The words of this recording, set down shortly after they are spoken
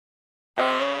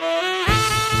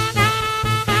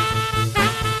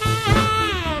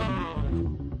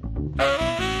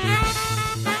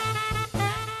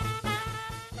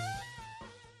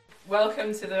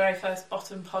welcome to the very first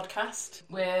Bottom podcast.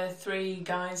 We're three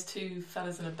guys, two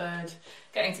fellas and a bird,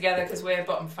 getting together because we're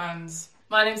Bottom fans.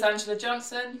 My name's Angela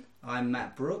Johnson. I'm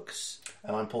Matt Brooks.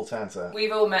 And I'm Paul Tanter.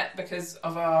 We've all met because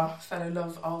of our fellow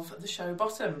love of the show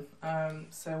Bottom.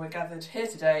 So we're gathered here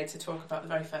today to talk about the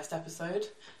very first episode,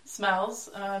 Smells.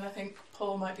 And I think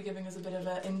Paul might be giving us a bit of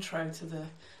an intro to the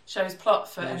show's plot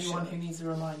for anyone who needs a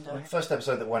reminder. The first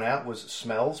episode that went out was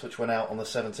Smells, which went out on the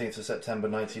 17th of September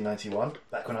 1991,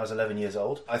 back when I was 11 years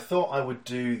old. I thought I would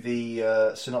do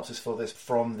the synopsis for this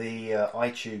from the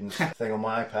iTunes thing on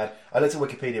my iPad. I looked at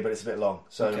Wikipedia, but it's a bit long.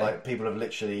 So people have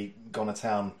literally gone to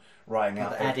town writing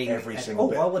out every single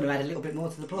bit. I would have added a little bit more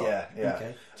to the plot. Yeah.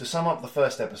 Okay. To sum up the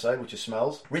first episode, which is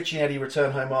Smells, Richie and Eddie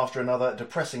return home after another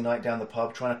depressing night down the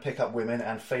pub, trying to pick up women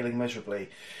and failing miserably.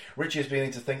 Richie is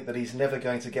beginning to think that he's never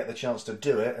going to get the chance to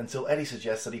do it until Eddie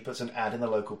suggests that he puts an ad in the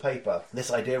local paper.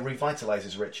 This idea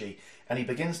revitalises Richie, and he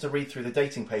begins to read through the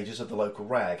dating pages of the local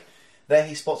rag. There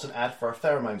he spots an ad for a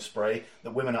pheromone spray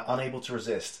that women are unable to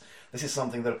resist. This is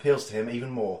something that appeals to him even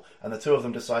more, and the two of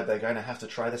them decide they're going to have to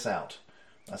try this out.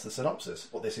 That's the synopsis.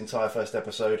 What this entire first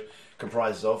episode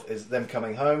comprises of is them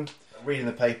coming home, reading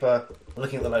the paper,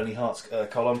 looking at the Lonely Hearts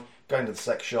column, going to the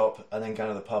sex shop, and then going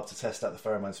to the pub to test out the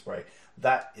pheromone spray.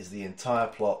 That is the entire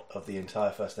plot of the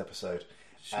entire first episode.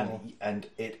 Sure. And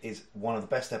it is one of the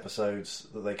best episodes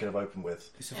that they could have opened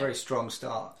with. It's a very strong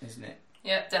start, isn't it?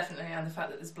 Yeah, definitely, and the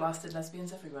fact that there's blasted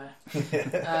lesbians everywhere.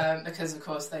 Because, of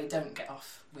course, they don't get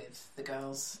off with the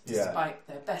girls, despite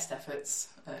their best efforts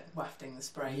at wafting the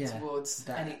spray towards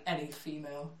any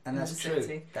female. And that's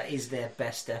true. That is their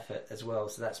best effort as well,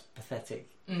 so that's pathetic.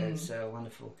 It's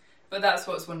wonderful. But that's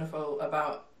what's wonderful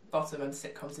about Bottom and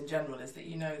sitcoms in general, is that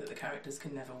you know that the characters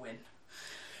can never win.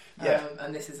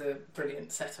 And this is a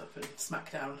brilliant setup and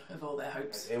smackdown of all their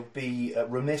hopes. It would be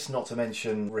remiss not to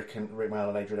mention Rick Mayall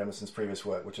and Adrian Emerson's previous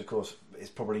work, which of course is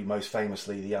probably most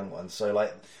famously The Young Ones. So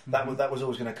that was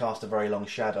always going to cast a very long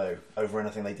shadow over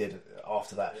anything they did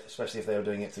after that, especially if they were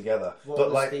doing it together.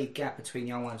 What was the gap between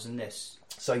Young Ones and this?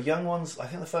 So Young Ones, I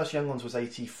think the first Young Ones was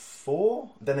 84.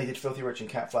 Then they did Filthy Rich and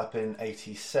Cat Flap in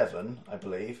 87, I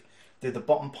believe. Did the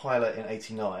Bottom pilot in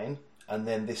 89. And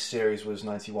then this series was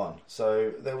 91.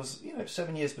 So there was,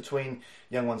 7 years between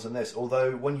Young Ones and this.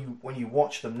 Although when you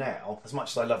watch them now, as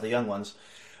much as I love the Young Ones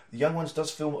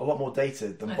does feel a lot more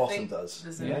dated than Bottom does.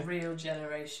 There's a real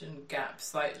generation gap,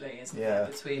 slightly, isn't there,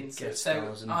 between.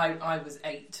 So I was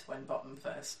 8 when Bottom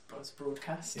first was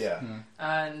broadcast. Yeah.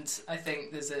 And I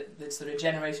think there's a sort of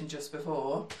generation just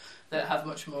before that have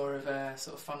much more of a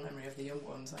sort of fond memory of the Young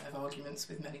Ones. I have arguments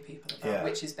with many people about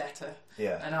which is better.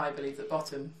 Yeah. And I believe that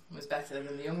Bottom was better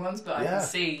than the Young Ones, but I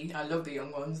love the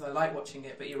Young Ones, I like watching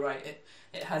it, but you're right,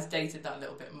 it has dated that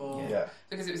little bit more. Yeah.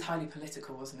 Because it was highly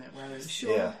political, wasn't it? Whereas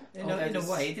in a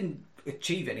way, it didn't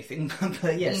achieve anything,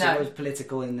 but yes, it was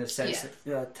political in the sense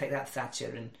that take that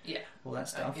Thatcher and all that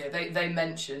stuff. They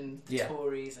mention the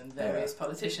Tories and various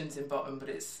politicians in Bottom, but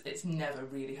it's never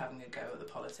really having a go at the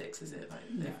politics, is it?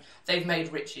 They've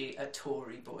made Richie a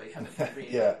Tory boy, haven't they?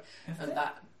 Really? And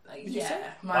that.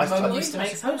 My mum used to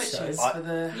make sandwiches for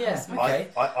the.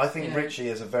 I think Richie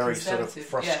is a very sort of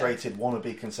frustrated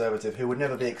wannabe conservative who would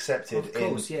never be accepted. Of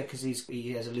course, because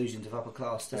he has illusions of upper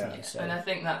class, doesn't he? So. And I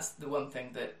think that's the one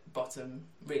thing that Bottom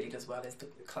really does well, is the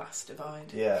class divide.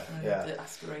 The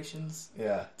aspirations.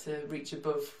 To reach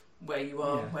above where you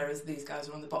are, whereas these guys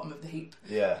are on the bottom of the heap.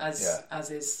 As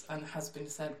is and has been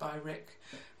said by Rick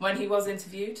when he was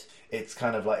interviewed. It's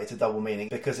kind of like, it's a double meaning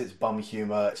because it's bum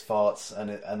humour, it's farts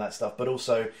and that stuff, but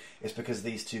also it's because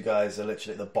these two guys are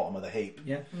literally at the bottom of the heap.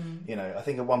 I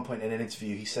think at one point in an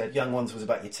interview he said Young Ones was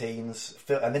about your teens,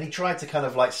 and then he tried to kind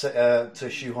of like to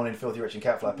shoehorn in Filthy Rich and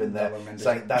Cat Flap in there,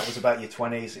 saying that was about your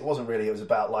 20s. It wasn't really. It was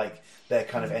about like their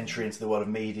kind of entry into the world of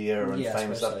media and fame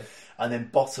and stuff. And then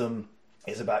Bottom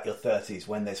is about your 30s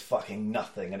when there's fucking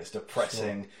nothing and it's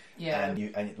depressing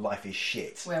and life is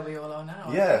shit. Where we all are now.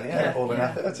 All in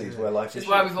our 30s where life is shit. Which is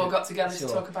why we've all got together to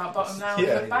talk about Bottom now.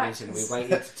 The reason we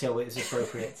waited till it was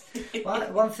appropriate.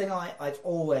 One thing I've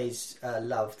always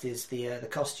loved is the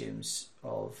costumes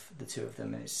of the two of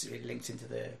them, and it's linked into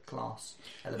the class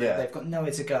element. They've got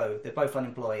nowhere to go. They're both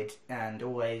unemployed and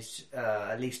always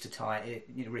at least a tie.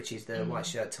 Richie's the white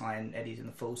shirt tie and Eddie's in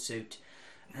the full suit.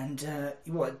 And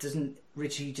doesn't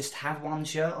Richie just have one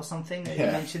shirt or something that he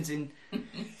mentions in?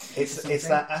 It's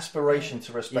that aspiration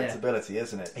to respectability,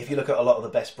 isn't it? If you look at a lot of the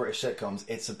best British sitcoms,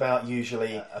 it's about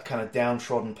usually a kind of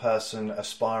downtrodden person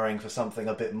aspiring for something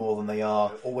a bit more than they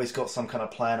are. Always got some kind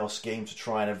of plan or scheme to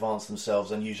try and advance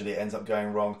themselves, and usually it ends up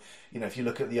going wrong. You know, if you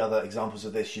look at the other examples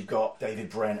of this, you've got David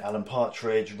Brent, Alan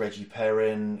Partridge, Reggie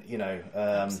Perrin, you know...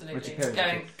 Absolutely.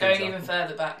 Going even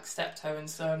further back, Steptoe and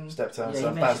Son.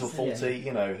 Basil Fawlty,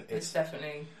 you know... It's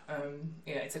definitely...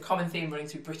 it's a common theme running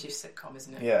through British sitcom,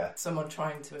 isn't it? Yeah. Someone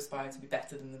trying to aspire to be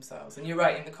better than themselves. And you're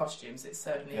right, in the costumes, it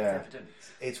certainly is evident.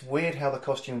 It's weird how the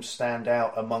costumes stand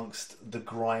out amongst the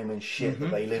grime and shit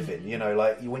that they live in. You know,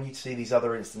 like, when you see these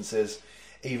other instances...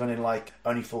 Even in like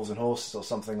Only Fools and Horses or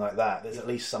something like that, there's at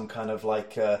least some kind of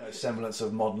like semblance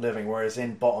of modern living. Whereas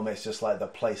in Bottom, it's just like the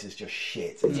place is just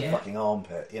shit. It's a fucking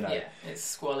armpit, you know. Yeah, it's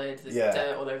squalid. There's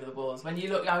dirt all over the walls. When you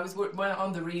look, when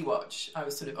on the rewatch, I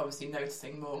was sort of obviously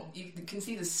noticing more. You can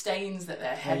see the stains that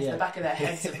their heads, the back of their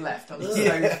heads have left on the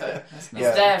sofa. It's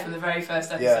there from the very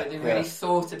first episode. They really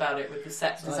thought about it with the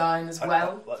set design as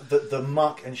well. The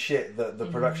muck and shit that the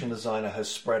production designer has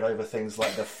spread over things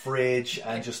like the fridge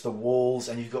and just the walls.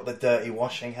 And you've got the dirty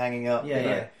washing hanging up.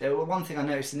 There were one thing I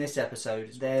noticed in this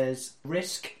episode. There's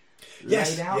Risk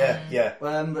laid out.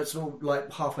 That's all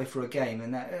like halfway through a game,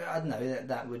 and that, I don't know.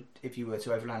 That would, if you were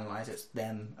to overanalyze, it's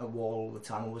them a wall all the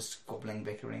time, always squabbling,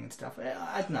 bickering, and stuff.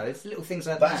 I don't know. It's little things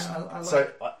like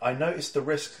that. I noticed the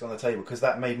risks on the table because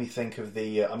that made me think of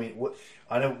the.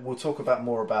 I know we'll talk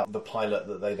more about the pilot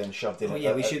that they then shoved in.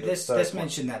 We should. Let's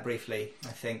mention that briefly. I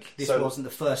think this wasn't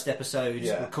the first episode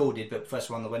recorded, but the first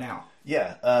one that went out.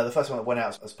 Yeah, the first one that went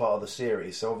out as part of the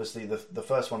series. So obviously the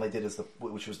first one they did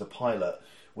which was the pilot,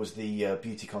 was the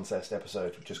beauty contest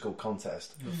episode, which is called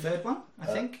Contest. The third one, I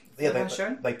think.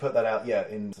 They put that out.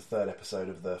 in the third episode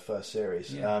of the first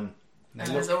series. Yeah. And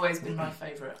has always been my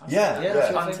favourite.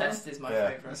 Contest is my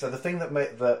favourite. So the thing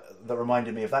that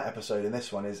reminded me of that episode in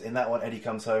this one is, in that one, Eddie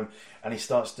comes home and he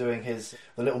starts doing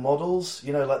the little models,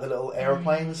 you know, like the little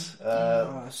aeroplanes.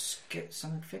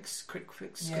 Something quick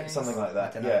fix. Something like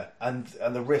that, And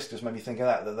the Risk just made me think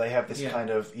of that they have this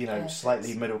kind of, you know,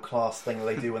 slightly middle class thing that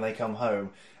they do when they come home.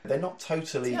 They're not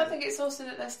totally... I think it's also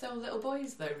that they're still little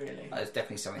boys, though, really. It's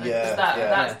definitely something.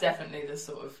 That's definitely the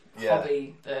sort of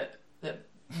hobby that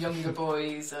younger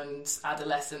boys and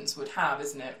adolescents would have,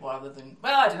 isn't it? Rather than,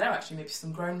 I don't know, actually, maybe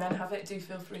some grown men have it. Do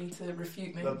feel free to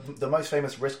refute me. The most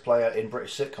famous Risk player in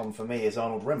British sitcom for me is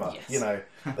Arnold Rimmer. Yes. You know,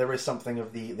 there is something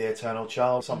of the eternal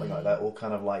child, something like that, all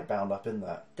kind of like bound up in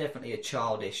that. Definitely a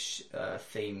childish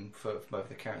theme for both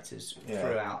the characters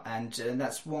throughout, and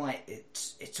that's why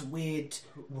it's a weird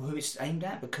who it's aimed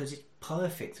at, because it's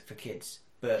perfect for kids,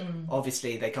 but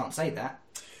obviously they can't say that.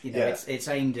 You know, it's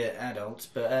aimed at adults,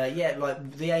 but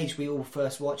like the age we all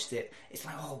first watched it, it's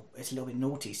like, it's a little bit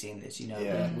naughty seeing this. You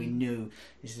know, we knew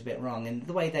this is a bit wrong, and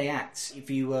the way they act. If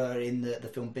you were in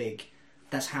the film Big,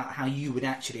 that's how you would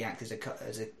actually act as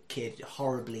a kid,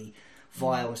 horribly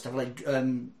vile and stuff. Like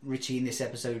Richie in this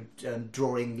episode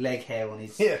drawing leg hair on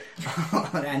his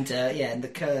and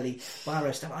the curly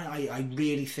biro stuff. I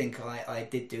really think I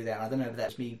did do that. I don't know if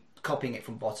that's me copying it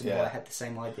from Bottom, but I had the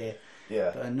same idea.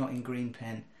 Yeah, but not in green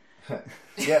pen.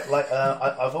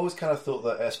 I've always kind of thought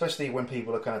that, especially when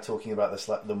people are kind of talking about this,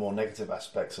 like the more negative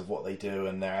aspects of what they do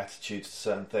and their attitudes to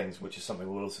certain things, which is something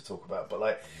we'll also talk about. But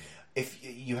like, if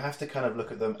you have to kind of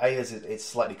look at them, as it's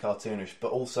slightly cartoonish,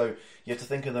 but also you have to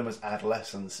think of them as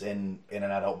adolescents in an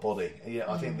adult body.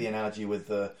 I think the analogy with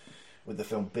the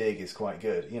film Big is quite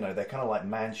good. You know, they're kind of like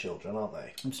man children, aren't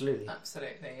they? Absolutely,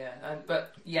 yeah.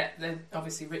 But then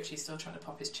obviously Richie's still trying to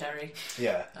pop his cherry.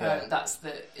 That's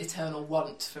the eternal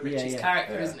want for Richie's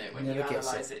character, isn't it? When you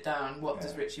analyse it down, what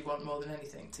does Richie want more than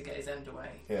anything? To get his end away.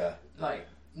 Yeah.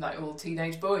 Like all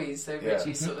teenage boys, so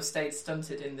Richie's sort of stayed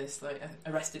stunted in this like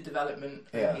Arrested Development,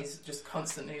 and he's just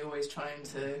constantly always trying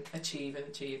to achieve,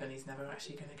 and he's never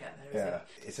actually going to get there. Is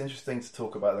he? It's interesting to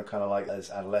talk about them kind of like as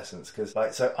adolescents, because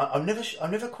I'm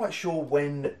never quite sure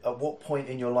at what point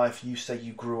in your life you say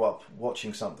you grew up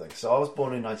watching something. So I was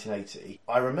born in 1980.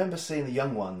 I remember seeing The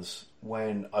Young Ones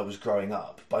when I was growing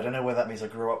up, but I don't know whether that means I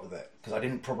grew up with it, because I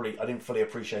didn't fully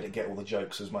appreciate it, get all the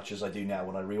jokes as much as I do now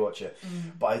when I rewatch it.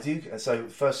 But I do. So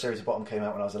first series of Bottom came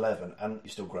out when I was 11, and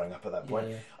you're still growing up at that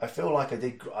point. I feel like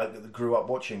I grew up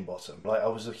watching Bottom. Like I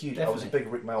was a big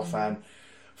Rick Mayall fan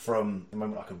from the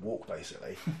moment I could walk,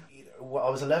 basically.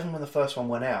 I was 11 when the first one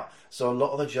went out, so a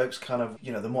lot of the jokes kind of,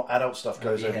 the more adult stuff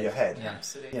goes over your head. Yeah,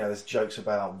 absolutely. There's jokes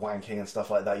about wanking and stuff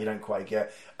like that you don't quite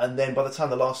get. And then by the time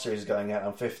the last series is going out,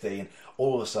 I'm 15,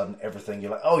 all of a sudden everything,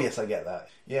 you're like, oh yes, I get that.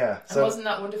 Yeah. And wasn't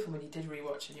that wonderful when you did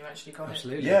rewatch and you actually got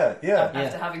it? Yeah.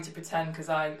 After having to pretend, because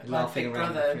my big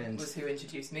brother was who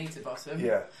introduced me to Bottom.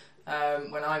 Yeah.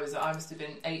 when I must have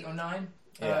been 8 or 9.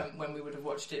 When we would have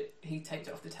watched it, he'd taped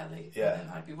it off the telly, and then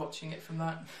I'd be watching it from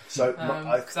that. So,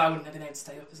 because I wouldn't have been able to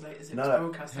stay up as late as it was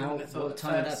broadcast. What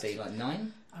time would that be? Like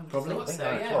 9? Probably. I think so,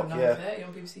 9 o'clock, 9:30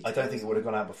 on BBC Two. I don't think it would have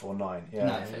gone out before 9. Yeah.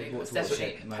 No, it was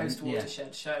definitely a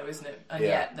post-Watershed show, isn't it? And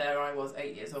yet there I was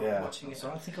 8 years old watching it.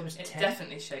 So I think I was 10. It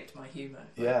definitely shaped my humour.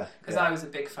 Yeah. Because I was a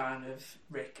big fan of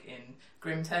Rick in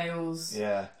Grim Tales.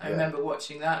 Yeah. I remember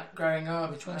watching that growing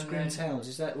up. Which one's Grim Tales?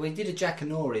 Is that... We did a Jack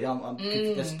and Ori.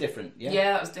 That's different, yeah?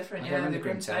 Yeah, that was different, The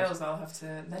Grim Tales, I'll have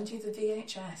to lend you the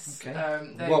VHS.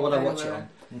 Okay. What would I watch it on?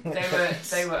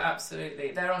 They were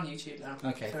absolutely... They're on YouTube now.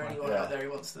 Okay, for anyone out there who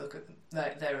wants to look at them.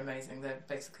 They're amazing. They're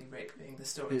basically Rick being the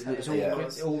storyteller.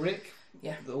 It's all Rick?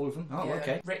 Yeah. All of them? Oh,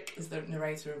 okay. Rick is the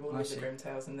narrator of all of the Grim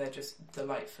Tales, and they're just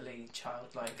delightfully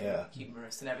childlike and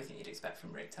humorous and everything you'd expect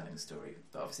from Rick telling a story.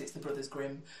 But obviously it's the Brothers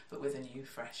Grimm, but with a new,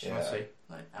 fresh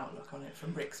outlook on it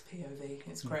from Rick's POV.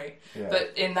 It's great. Yeah.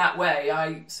 But in that way,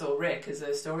 I saw Rick as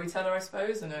a storyteller, I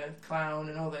suppose, and a clown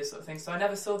and all those sort of things. So I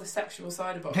never saw the sexual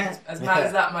side of it, as mad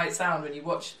as that might sound when you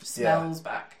watch Smells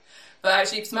back. But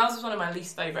actually, Smells was one of my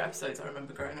least favourite episodes I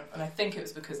remember growing up, and I think it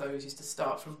was because I always used to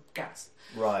start from gas.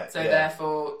 Right. So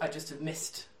therefore, I just have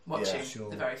missed watching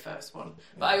the very first one.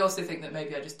 But I also think that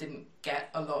maybe I just didn't get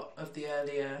a lot of the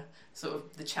earlier sort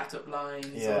of the chat-up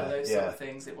lines or those sort of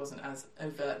things. It wasn't as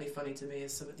overtly funny to me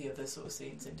as some of the other sort of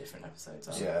scenes in different episodes.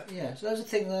 Yeah, so that was the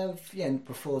thing of,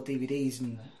 before DVDs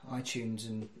and iTunes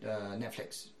and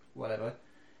Netflix, whatever,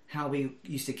 how we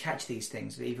used to catch these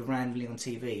things, either randomly on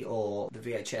TV or the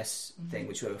VHS thing,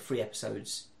 which were 3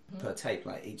 episodes per tape,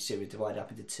 like each series divided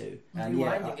up into 2. And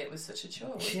rewinding it was such a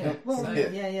chore. Yeah, well, so.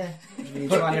 yeah.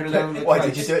 Why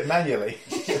did you do it manually?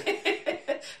 No,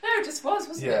 it just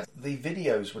wasn't it? The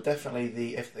videos were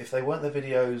definitely if they weren't the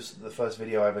videos, the first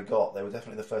video I ever got, they were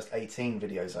definitely the first 18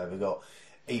 videos I ever got.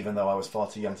 Even though I was far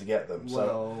too young to get them.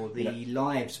 Well,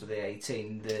 lives were the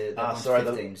 18, the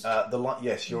 15s.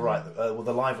 Yes, you're right. Well,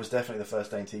 the live was definitely the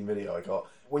first 18 video I got.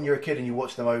 When you're a kid and you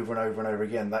watch them over and over and over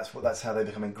again, that's how they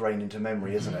become ingrained into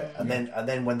memory, isn't it? And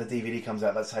then when the DVD comes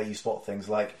out, that's how you spot things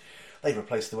like they've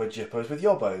replaced the word jippos with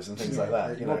yobbos and things like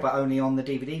that. But only on the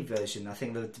DVD version. I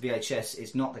think the VHS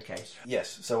is not the case.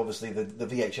 Yes, so obviously the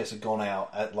VHS had gone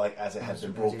out as it had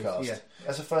been broadcast.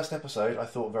 As a first episode, I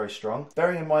thought very strong.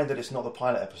 Bearing in mind that it's not the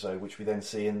pilot episode, which we then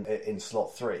see in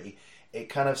slot 3, it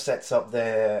kind of sets up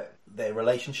their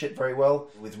relationship very well,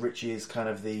 with Richie as kind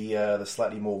of the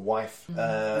slightly more wife of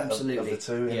the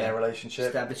two in their relationship.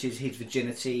 Establishes his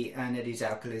virginity and Eddie's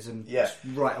alcoholism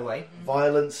right away.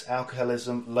 Violence,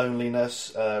 alcoholism,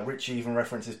 loneliness. Richie even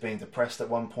references being depressed at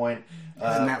one point.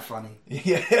 Isn't that funny?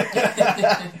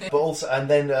 Yeah. But also, and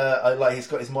then he's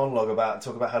got his monologue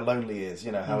talk about how lonely he is.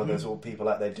 How there's all people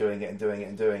out there doing it and doing it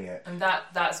and doing it. And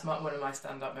that's one of my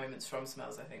stand-up moments from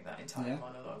Smells. I think that entire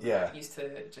monologue. Yeah. I used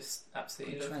to just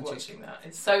absolutely love watching that.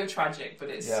 It's so tragic, but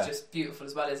it's just beautiful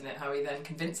as well, isn't it? How he then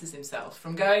convinces himself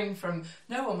from going from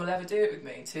no one will ever do it with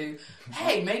me to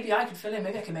hey, maybe I could fill in,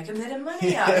 maybe I can make a little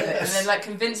money out of it, and then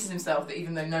convinces himself that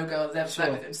even though no girl has ever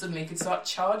slept with him, suddenly he could start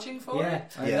charging for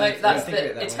it. That's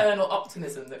the eternal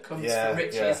optimism that comes from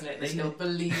Richie, isn't it? That he'll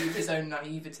believe his own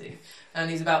naivety, and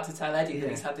he's about to tell Eddie that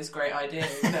he's had this great idea.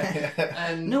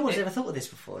 And no one's ever thought of this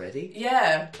before, Eddie.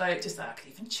 Yeah, I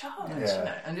could even charge,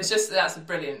 and it's just that's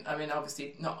brilliant. I mean,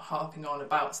 obviously not harping on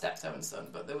about Steptoe and Son,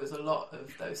 but there was a lot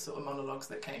of those sort of monologues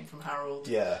that came from Harold.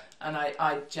 Yeah, and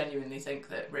I genuinely think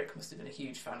that Rick must have been a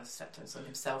huge fan of Steptoe and Son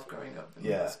himself growing up, and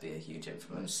must be a huge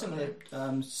influence. Some of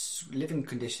the living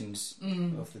conditions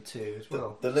of the two as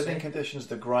well. The living conditions,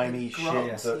 the grimy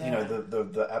shit,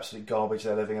 the absolute garbage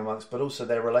they're living amongst, but also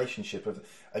their relationship of,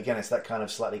 again, it's that kind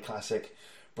of slightly classic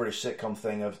British sitcom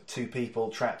thing of two people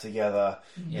trapped together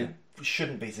who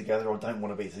shouldn't be together or don't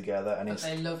want to be together, and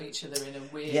they love each other in a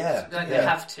weird. They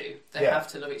have to. They have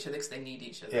to love each other because they need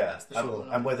each other. Yeah,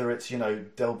 and whether it's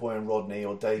Del Boy and Rodney,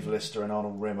 or Dave Lister and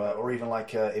Arnold Rimmer, or even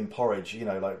in Porridge,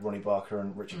 like Ronnie Barker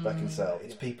and Richard Beckinsale,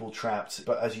 it's people trapped,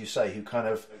 but as you say, who kind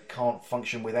of can't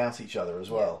function without each other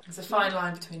as well. There's a fine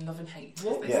line between love and hate, as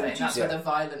they say. And that's where the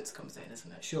violence comes in,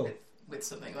 isn't it? Sure. With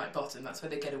something like Bottom, that's where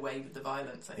they get away with the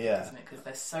violence, I think, isn't it? Because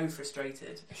they're so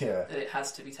frustrated that it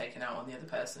has to be taken out on the other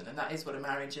person, and that is what a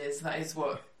marriage is. That is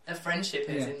what a friendship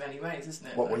is in many ways, isn't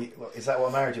it? Is that what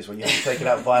a marriage is? When you have to take it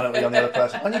out violently on the other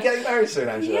person? And you're getting married soon,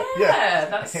 Angela. Yeah,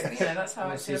 that's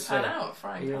how it's going to pan out.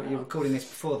 You're recording this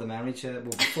before the marriage,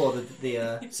 before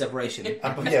the separation.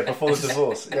 Before the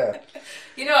divorce. Yeah.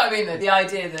 You know what I mean? The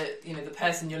idea that the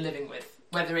person you're living with,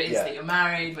 whether it is that you're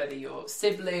married, whether you're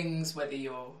siblings, whether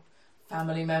you're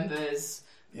family members,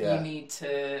 you need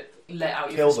to let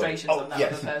out your frustrations on that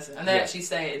other person. And they actually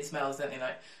say it in Smells, don't they?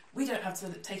 Like, we don't have to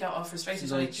take out our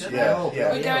frustrations on each other.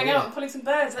 We're going out and pulling some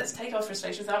birds. Let's take our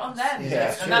frustrations out on them.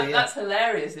 And that's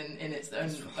hilarious in its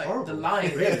own, like, the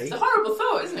line. Really? It's a horrible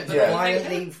thought, isn't it? But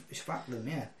violently fuck them,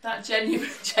 That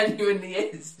genuinely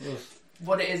is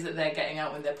what it is that they're getting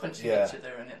out when they're punching each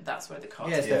other, and that's where the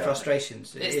cartoon... it's their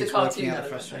frustrations. It's the cartoon out the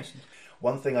frustrations.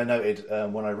 One thing I noted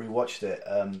when I rewatched it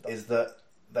is that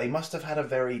they must have had a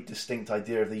very distinct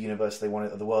idea of the universe they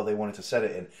wanted, of the world they wanted to set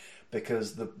it in,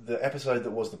 because the episode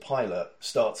that was the pilot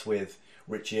starts with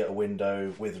Richie at a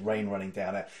window with rain running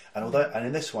down it, and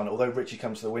in this one, although Richie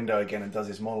comes to the window again and does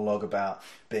his monologue about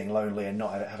being lonely and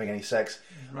not having any sex,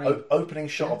 opening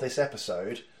shot of this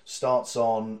episode starts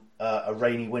on a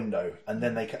rainy window, and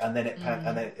then they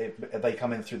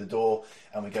come in through the door,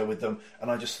 and we go with them.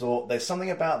 And I just thought, there's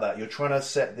something about that. You're trying to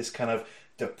set this kind of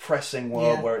depressing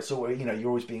world where it's always, you're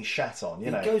always being shat on. He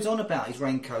goes on about his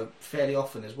raincoat fairly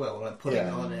often as well, like putting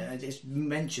it on it. It's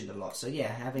mentioned a lot. So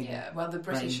the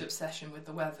British obsession with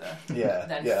the weather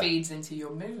then feeds into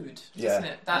your mood, doesn't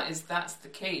it? That's the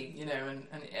key, and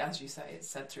as you say, it's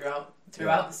said throughout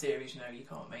the series. You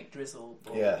can't make drizzle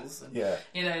balls,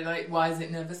 and like, why is it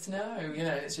never snow?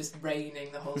 It's just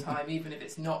raining the whole time, even if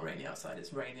it's not raining outside.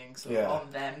 It's raining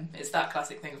on them. It's that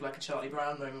classic thing of like a Charlie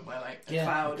Brown moment where like a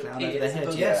cloud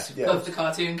appears above the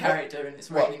cartoon character, and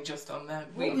it's raining just on them.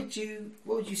 What would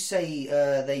you say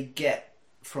they get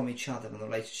from each other in the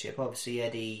relationship? Obviously,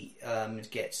 Eddie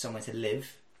gets somewhere to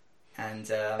live, and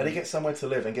he gets somewhere to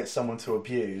live and gets someone to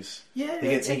abuse. Yeah,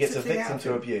 he gets a victim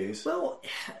to abuse. Well,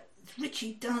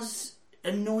 Richie does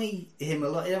annoy him a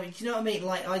lot. Do you know what I mean?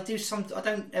 Like, I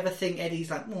don't ever think Eddie's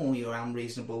like, "Oh, you're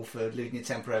unreasonable for losing your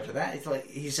temper over that." It's like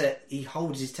he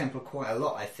holds his temper quite a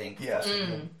lot. I think,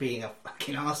 being a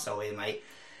fucking arsehole here, mate.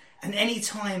 And any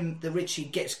time that Richie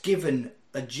gets given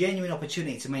a genuine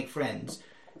opportunity to make friends,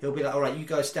 he'll be like, "All right, you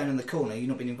guys stand in the corner. You've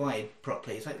not been invited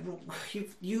properly." It's like, well,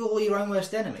 you're your own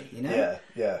worst enemy,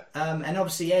 Yeah. And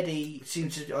obviously Eddie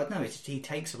seems to. I don't know. He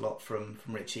takes a lot from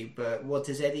Richie, but what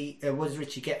does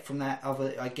Richie get from that?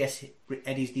 I guess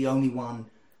Eddie's the only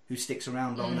one who sticks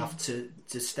around long enough to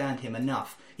stand him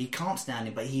enough. He can't stand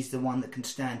him, but he's the one that can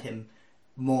stand him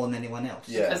more than anyone else.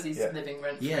 Yeah. Because he's living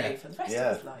rent free for the rest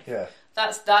of his life. Yeah.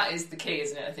 That is the key,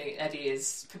 isn't it? I think Eddie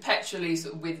is perpetually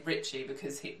sort of with Richie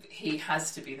because he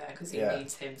has to be there because he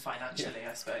needs him financially,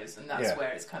 I suppose, and that's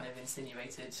where it's kind of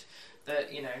insinuated that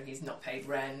he's not paid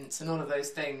rent and all of those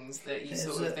things that you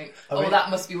sort of think, that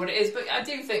must be what it is. But I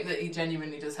do think that he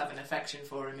genuinely does have an affection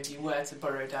for him if you were to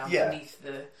burrow down beneath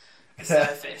the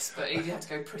surface, but he'd have to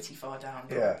go pretty far down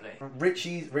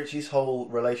probably. Richie's whole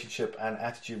relationship and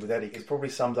attitude with Eddie is probably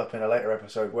summed up in a later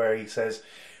episode where he says,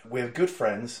 "We're good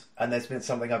friends, and there's been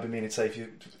something I've been meaning to say to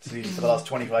you for the last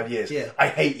 25 years. I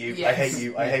hate you, I hate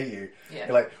you, I hate you." Yeah.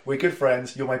 You're like, we're good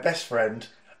friends, you're my best friend,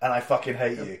 and I fucking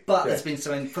hate you. But there's been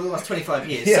something for the last 25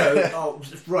 years, so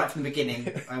right from the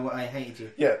beginning, I hated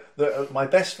you. Yeah, my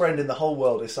best friend in the whole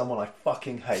world is someone I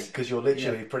fucking hate, because you're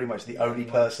literally pretty much the only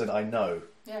person I know.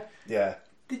 Yeah.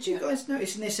 Did you guys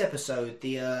notice in this episode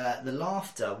the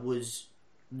laughter was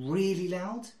really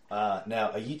loud?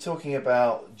 Now, are you talking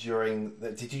about during...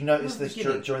 Did you notice this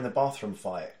during the bathroom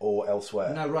fight or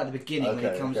elsewhere? No, right at the beginning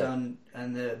when he comes on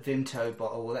and the Vimto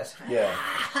bottle. That's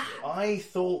I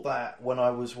thought that when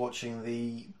I was watching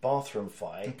the bathroom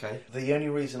fight. Okay. The only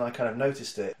reason I kind of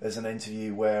noticed it, there's an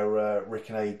interview where Rick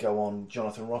and Eddie go on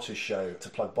Jonathan Ross's show to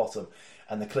plug Bottom,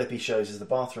 and the clip he shows is the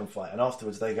bathroom fight, and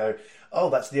afterwards they go, "Oh,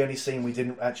 that's the only scene we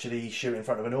didn't actually shoot in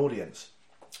front of an audience."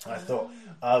 And I thought,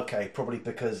 okay, probably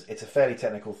because it's a fairly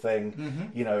technical thing,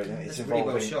 it's involving...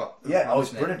 Really well shot. Yeah, it's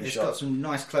brilliantly shot. It's got some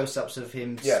nice close-ups of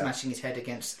him smashing his head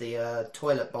against the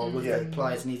toilet bowl with the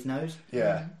pliers in his nose.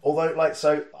 Yeah. Although,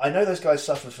 so I know those guys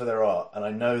suffered for their art, and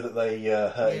I know that they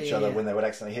hurt each other when they would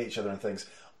accidentally hit each other and things.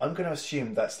 I'm going to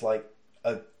assume that's like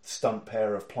a stunt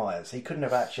pair of pliers. He couldn't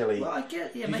have actually... Well, I get... Yeah,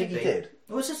 do you maybe. think he did?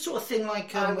 Well, it's a sort of thing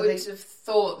like... I would have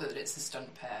thought that it's a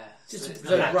stunt pair. Just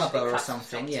rubber or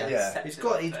something, He's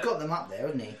got them up there,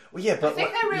 hasn't he? Well, yeah, but... I think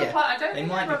they're real plastic. I don't think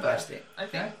might they're be plastic. I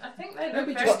think they're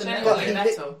very genuinely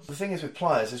metal. The thing is with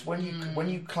pliers is when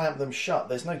you clamp them shut,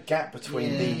 there's no gap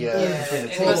between the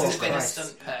it must have been a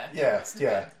stunt pair.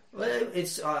 Yeah. Well,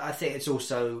 I think it's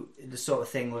also the sort of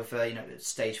thing with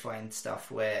stage fighting stuff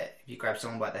where if you grab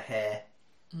someone by the hair,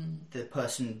 the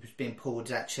person who's being pulled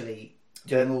is actually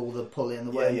doing all the pulling and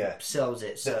the way sells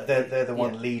it. So they're the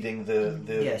one leading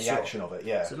the action of it.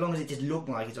 Yeah. So as long as it just looked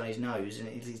like it's on his nose and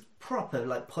he's proper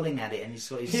like pulling at it, and he's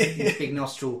got his big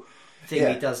nostril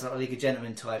thing he does, like a League of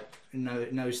Gentlemen type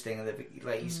nose thing.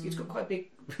 Like he's got quite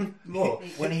big more.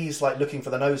 When he's like looking for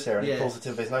the nose hair and he pulls the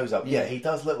tip of his nose up, he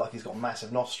does look like he's got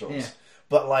massive nostrils. Yeah.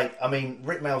 But like, I mean,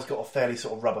 Rik Mayall's got a fairly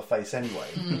sort of rubber face anyway.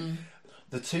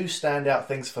 The two standout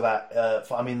things for that,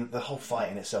 I mean, the whole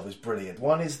fight in itself is brilliant.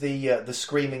 One is the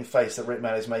screaming face that Rik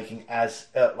Mayall is making as,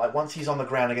 like, once he's on the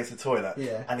ground against the toilet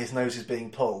and his nose is being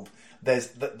pulled, there's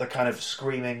the kind of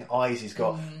screaming eyes he's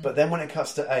got. But then when it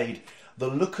cuts to Aid, the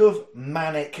look of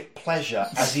manic pleasure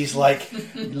as he's, like,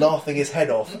 laughing his head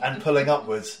off and pulling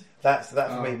upwards... That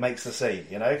for me makes the scene,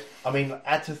 you know. I mean,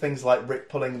 add to things like Rick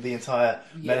pulling the entire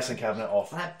medicine cabinet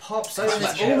off. That pops open,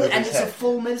 and it's a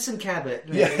full medicine cabinet.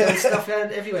 There's stuff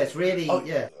everywhere. It's really,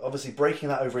 obviously breaking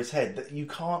that over his head. That you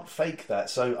can't fake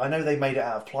that. So I know they made it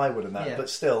out of plywood and that,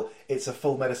 but still, it's a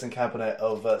full medicine cabinet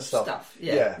of stuff.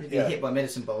 You'd be hit by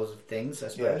medicine balls of things, I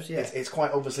suppose. Yeah. It's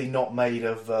quite obviously not made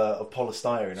of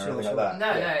polystyrene or anything like that.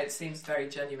 No, it seems very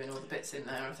genuine. All the bits in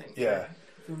there, I think. Yeah.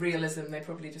 For realism, they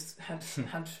probably just had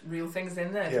real things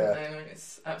in there, didn't they?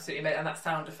 It's absolutely amazing. And that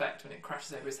sound effect when it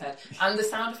crashes over his head, and the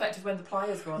sound effect of when the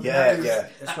pliers go on the nose,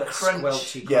 that's that crunch.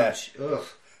 Squelchy crunch. Ugh.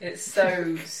 It's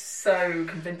so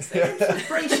convincing.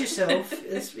 Brace yourself,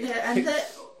 and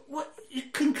you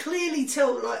can clearly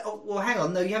tell. Like, oh, well, hang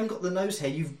on, no, you haven't got the nose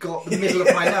hair. You've got the middle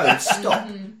of my nose. Stop.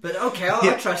 But okay,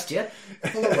 I trust you.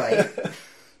 Pull away.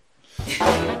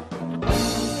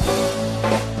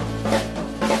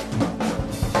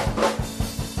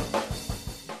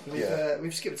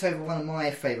 We've skipped over one of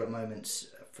my favourite moments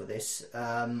for this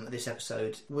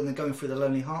episode when they're going through the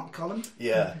Lonely Heart column.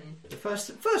 Yeah. The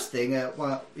first thing,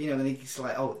 when he's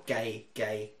like, gay,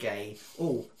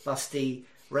 busty,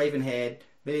 raven-haired,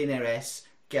 millionaire-ess,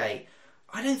 gay.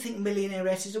 I don't think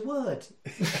millionaire-ess is a word.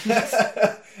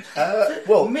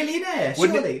 Well, millionaire,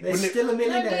 surely. There's still a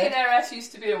millionaire. Millionaire-ess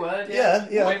used to be a word, yeah.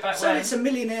 Way back so when. It's a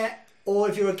millionaire. Or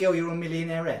if you're a girl, you're a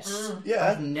millionaire-ess.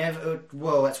 Yeah. I've never...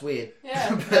 Whoa, that's weird.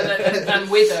 Yeah, and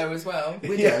widow as well.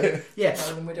 Widow? Yeah.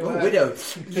 Rather than widow. Widow.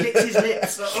 Licks his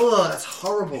lips. Oh, that's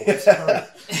horrible.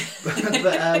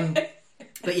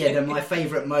 But yeah, my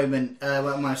favourite moment, one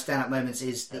of my stand-up moments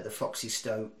is that the Foxy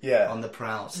Stoat on the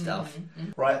prowl stuff.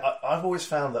 Right, I've always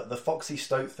found that the Foxy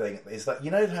Stoat thing is that, you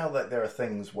know how that there are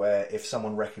things where if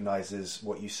someone recognises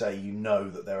what you say, you know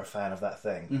that they're a fan of that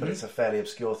thing, but it's a fairly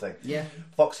obscure thing. Yeah.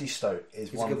 Foxy Stoat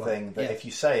is one thing that if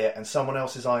you say it and someone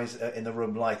else's eyes in the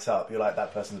room light up, you're like,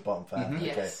 that person's a Bottom fan. Okay,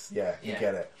 yes. You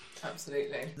get it.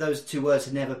 Absolutely. Those two words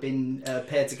have never been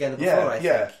paired together before, I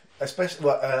think. Especially,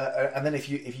 and then if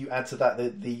you add to that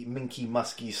the minky,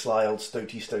 musky, sly old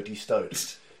stoat, you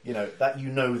know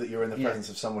that you're in the presence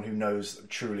of someone who knows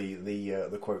truly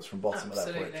the quotes from Bottom at that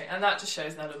point. Absolutely, and that just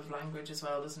shows their love of language as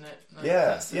well, doesn't it? Like,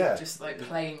 that's just like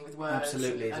playing with words,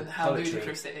 and how poetry.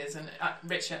 Ludicrous it is. And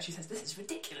Richie actually says, "This is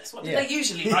ridiculous. What do they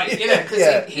usually write?" You know,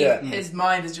 because his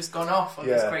mind has just gone off on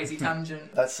this crazy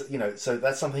tangent. That's so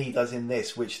that's something he does in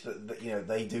this, which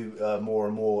they do more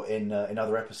and more in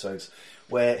other episodes,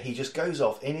 where he just goes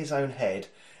off in his own head.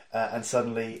 And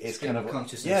suddenly it's stream kind of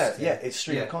consciousness. It's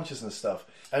stream of consciousness stuff.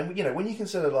 And when you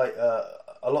consider like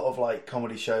a lot of like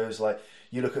comedy shows, like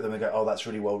you look at them and go, oh, that's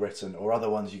really well written, or other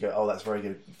ones you go, oh, that's very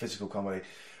good physical comedy.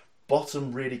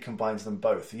 Bottom really combines them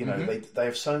both. You know, they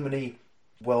have so many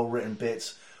well written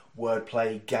bits,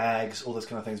 wordplay, gags, all those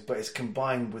kind of things, but it's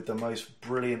combined with the most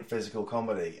brilliant physical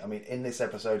comedy. I mean, in this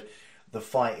episode, the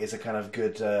fight is a kind of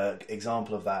good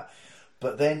example of that.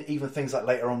 But then even things like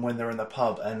later on when they're in the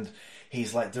pub and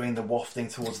he's like doing the wafting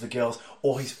towards the girls,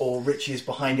 or Richie is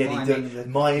behind Eddie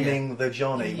miming the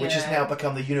Johnny, which has now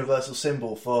become the universal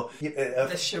symbol for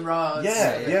the charades.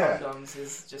 Condoms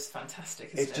is just fantastic.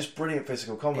 It's just brilliant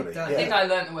physical comedy. I think I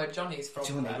learned the word Johnnies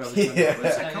from that. I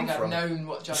think I've known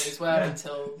what Johnnies were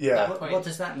until that point. What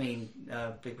does that mean,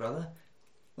 Big Brother?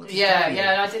 And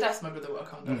I did ask my brother what a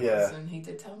condom was, and he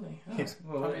did tell me.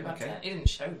 Probably about 10. He didn't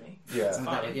show me. It's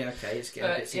fine. It's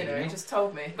getting a bit he just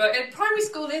told me. But primary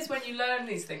school is when you learn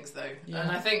these things, though. Yeah.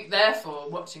 And I think, therefore,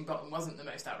 watching Bottom wasn't the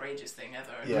most outrageous thing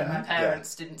ever. And my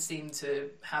parents didn't seem to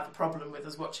have a problem with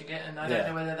us watching it, and I don't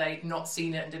know whether they'd not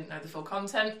seen it and didn't know the full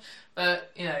content.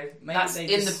 But that's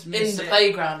in the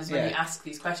playground is when you ask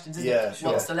these questions, isn't it?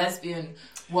 What's the lesbian?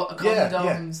 What are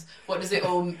condoms? What does it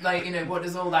all what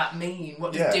does all that mean?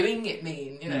 What does doing it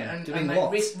mean? And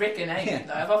Rick and Aid.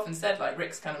 I've often said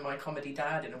Rick's kind of my comedy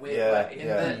dad in a weird way. In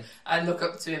that I look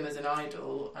up to him as an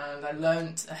idol, and I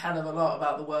learnt a hell of a lot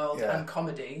about the world and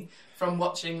comedy from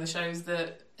watching the shows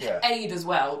that Aid as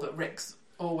well, but Rick's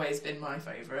always been my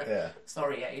favourite.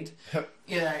 Sorry, Aid. But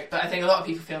I think a lot of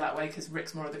people feel that way because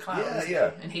Rick's more of the clown,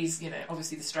 and he's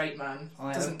obviously the straight man.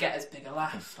 Doesn't get as big a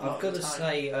laugh. I've got to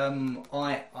say,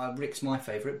 Rick's my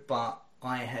favourite, but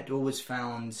I had always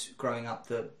found growing up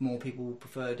that more people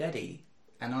preferred Eddie.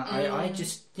 And I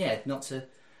just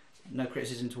no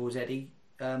criticism towards Eddie,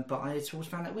 but I always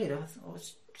found that weird. I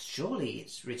thought, surely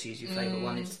it's Richie's your favourite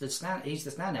one. He's the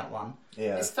standout one.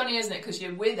 Yeah. It's funny, isn't it? Because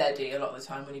you're with Eddie a lot of the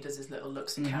time when he does his little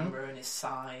looks at camera and his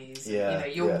sighs. Yeah.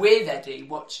 You're with Eddie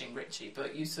watching Richie,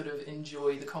 but you sort of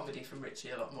enjoy the comedy from Richie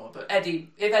a lot more. But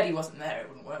if Eddie wasn't there, it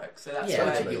wouldn't work. So that's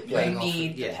why you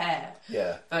need the pair.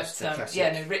 Yeah. But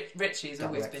Richie's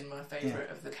always been my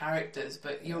favourite of the characters.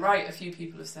 But you're right. A few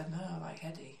people have said, no, I like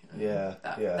Eddie.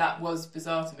 That was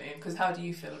bizarre to me. Because how do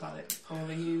you feel about it, Paul?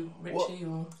 Are you Richie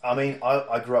or? I mean,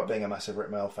 I grew up being a massive Rick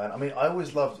Mayall fan. I mean, I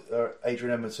always loved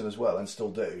Adrian Edmondson as well, and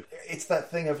still do. It's that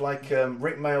thing of like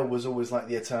Rick Mayall was always like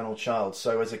the eternal child.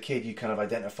 So as a kid, you kind of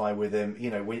identify with him.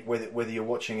 You know, whether you're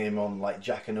watching him on like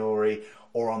Jack and Ori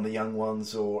or on The Young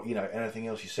Ones or anything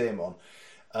else you see him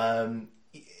on.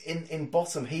 In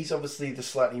Bottom, he's obviously the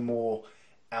slightly more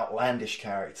outlandish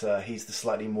character. He's the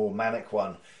slightly more manic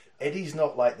one. Eddie's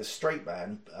not like the straight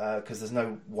man because there's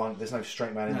no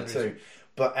straight man in the two.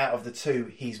 But out of the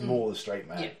two, he's more the straight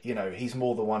man. Yeah. He's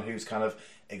more the one who's kind of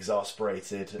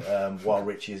exasperated while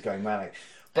Richie is going manic.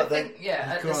 But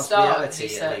at the start, he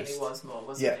certainly was more,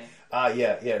 wasn't he?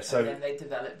 Yeah. So and then they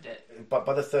developed it. But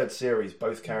by the third series,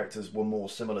 both characters were more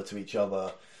similar to each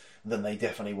other than they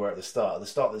definitely were at the start. At the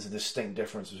start, there's a distinct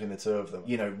difference between the two of them.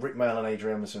 Rick Mayall and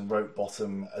Adrian Edmondson wrote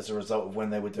Bottom as a result of when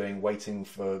they were doing Waiting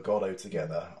for Godot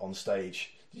together on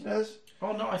stage. Did you know this?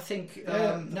 Oh no, I think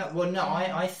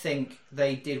I think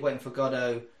they did Waiting for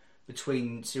Godot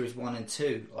between series 1 and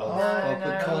 2.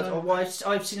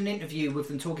 I've seen an interview with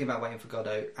them talking about Waiting for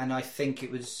Godot, and I think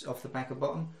it was off the back of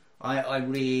Bottom. I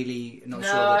really not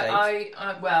sure of the date.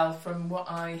 Well, from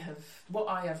what I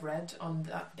have read on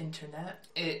that internet,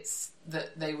 it's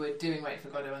that they were doing Waiting for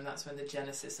Godot, and that's when the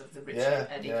genesis of the Richie and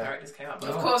Eddie characters came up.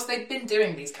 But of course, they've been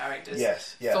doing these characters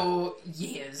for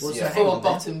years before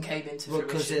Bottom came into fruition.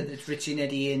 Because it's Richie and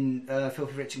Eddie in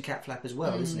Filthy Rich and Cat Flap as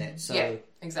well, isn't it? So, yeah,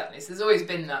 exactly. So there's always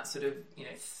been that sort of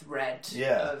thread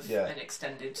of an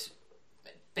extended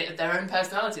bit of their own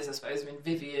personalities, I suppose. I mean,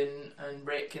 Vivian and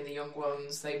Rick and the Young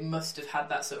Ones, they must have had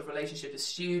that sort of relationship as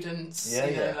students,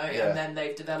 and then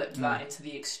they've developed that into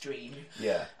the extreme.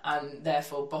 Yeah. And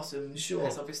therefore Bottom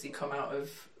has obviously come out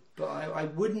of... But I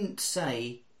wouldn't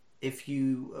say, if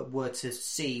you were to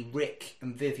see Rick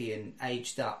and Vivian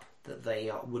aged up, that they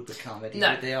would become Eddie.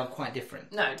 No. They are quite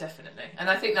different. No, definitely.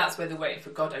 And I think that's where the Waiting for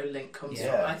Godot link comes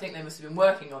from. I think they must have been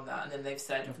working on that, and then they've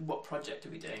said, what project are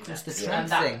we doing next? The Tramp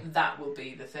thing. That will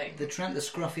be the thing. The Tramp, the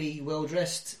scruffy,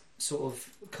 well-dressed sort of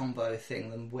combo thing,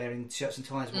 them wearing shirts and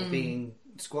ties while being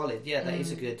squalid. Yeah, that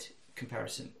is a good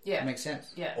comparison. Yeah. That makes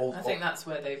sense. Yeah, I think that's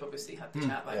where they've obviously had the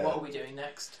chat, what are we doing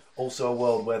next? Also a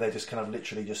world where they're just kind of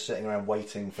literally just sitting around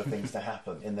waiting for things to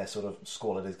happen in their sort of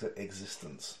squalid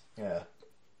existence. Yeah.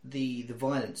 The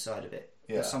violent side of it.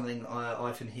 That's something I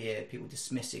often hear people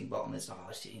dismissing Bottom as,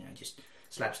 just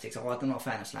slapstick. I'm not a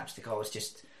fan of slapstick. It's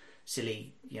just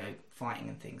silly, fighting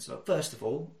and things. Like, first of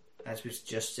all, as we've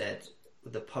just said,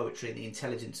 the poetry, the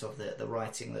intelligence of the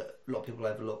writing that a lot of people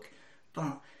overlook,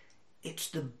 but it's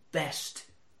the best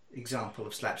example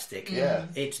of slapstick. Yeah,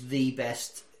 it's the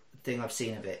best thing I've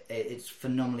seen of it. It's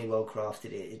phenomenally well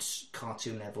crafted. It's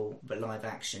cartoon level, but live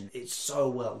action. It's so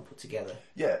well put together.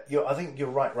 Yeah, I think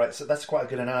you're right. So that's quite a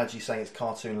good analogy, saying it's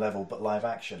cartoon level but live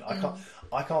action.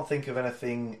 I can't think of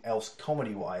anything else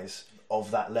comedy wise of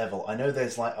that level. I know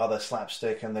there's like other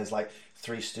slapstick, and there's like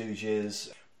Three Stooges,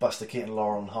 Buster Keaton,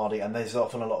 Laurel and Hardy, and there's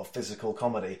often a lot of physical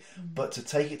comedy. But to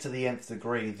take it to the nth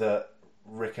degree that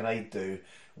Rick and Aid do,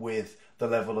 with the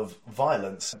level of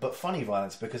violence, but funny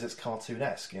violence because it's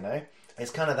cartoonesque,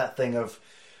 It's kind of that thing of,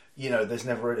 there's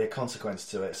never really a consequence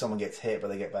to it. Someone gets hit, but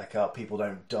they get back up. People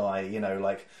don't die,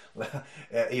 like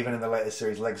even in the latest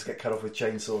series, legs get cut off with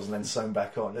chainsaws and then sewn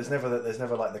back on. There's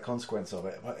never like the consequence of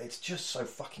it, but it's just so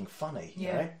fucking funny.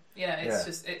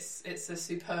 Just it's a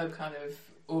superb kind of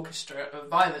orchestra of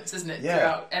violence, isn't it?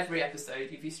 Throughout every episode,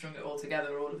 if you strung it all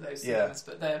together, all of those things,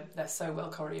 but they're so well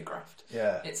choreographed.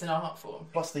 It's an art form.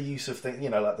 Plus the use of things,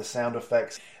 like the sound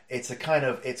effects.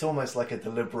 It's almost like a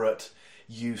deliberate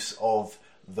use of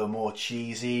the more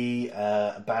cheesy,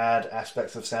 bad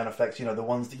aspects of sound effects. The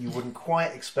ones that you wouldn't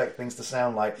quite expect things to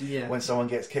sound like when someone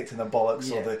gets kicked in the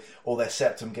bollocks or their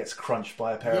septum gets crunched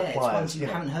by a pair of pliers. It's ones you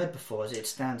haven't heard before, as it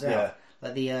stands out.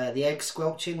 Like the egg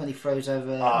squelching when he throws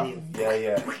over and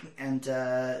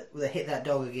they hit that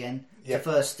dog again. The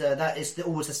first that is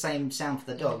always the same sound for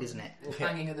the dog, isn't it? The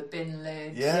clanging of the bin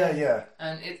lids.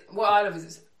 And what I love is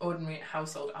it's ordinary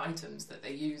household items that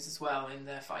they use as well in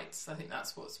their fights. I think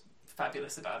that's what's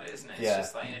fabulous about it, isn't it? It's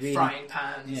just like really, frying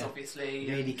pans, obviously.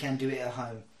 Really can do it at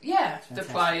home. Yeah, the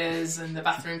pliers and the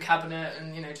bathroom cabinet,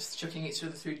 and just chucking each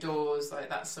other through doors. Like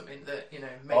that's something that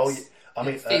makes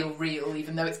it feel real,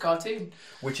 even though it's cartoon.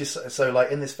 Which is so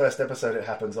like in this first episode, it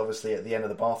happens obviously at the end of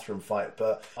the bathroom fight.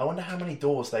 But I wonder how many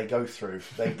doors they go through,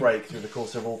 they break through the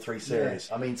course of all 3 series.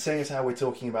 I mean, seeing as how we're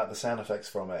talking about the sound effects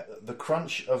from it, the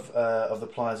crunch of the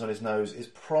pliers on his nose is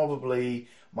probably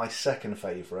my second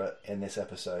favourite in this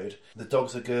episode. The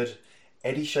dogs are good.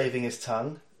 Eddie shaving his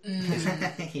tongue is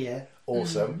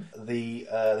awesome. The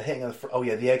hitting of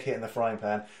the egg hitting the frying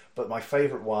pan. But my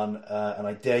favourite one, and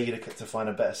I dare you to find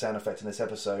a better sound effect in this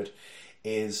episode,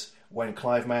 is when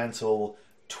Clive Mantle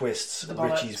twists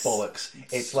Richie's bollocks.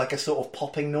 It's like a sort of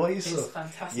popping noise. It's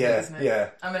fantastic, isn't it? Yeah.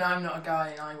 I mean, I'm not a guy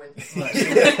and I wince.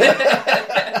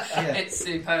 It's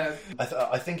superb.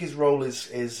 I think his role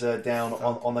is down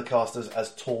on the cast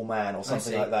as tall man or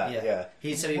something like that. Yeah.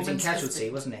 He was in Casualty,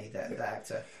 wasn't he? That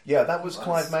actor. Yeah, that was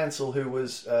Clive Mansell, who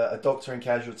was a doctor in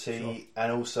Casualty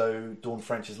and also Dawn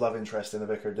French's love interest in The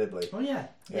Vicar of Dibley. Oh yeah.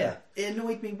 It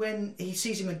annoyed me when he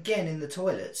sees him again in the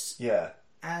toilets. Yeah.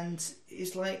 And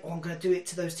he's like, I'm going to do it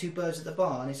to those 2 birds at the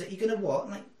bar. And he's like, you're going to what?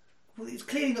 I'm like, well, he's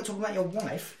clearly not talking about your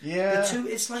wife. Yeah.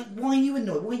 It's like, why are you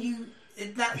annoyed? Why are you...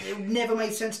 It never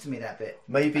made sense to me, that bit.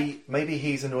 Maybe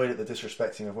he's annoyed at the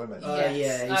disrespecting of women. He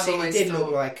did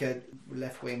look like a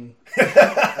left-wing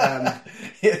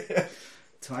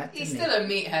type. He's still a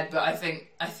meathead, but I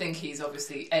think he's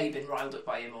obviously been riled up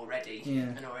by him already,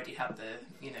 and already had the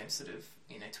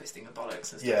twisting the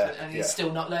bollocks and stuff, and he's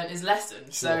still not learnt his lesson.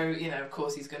 Sure. So of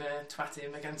course he's going to twat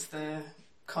him against the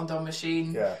condom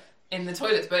machine. Yeah. In the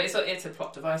toilets, but it's a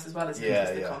plot device as well, isn't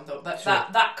it? The condom.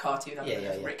 That cartoon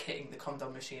element of Rick hitting the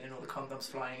condom machine and all the condoms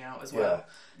flying out as well.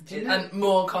 And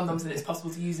more condoms than it's possible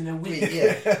to use in a week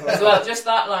as well. Just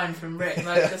that line from Rick,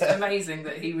 like, just amazing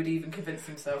that he would even convince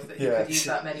himself that he could use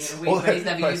that many in a week, but he's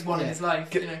never used one in his life.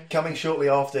 Coming shortly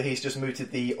after, he's just mooted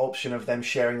the option of them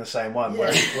sharing the same one,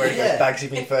 where he goes,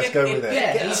 Bagsy bean first, go with it.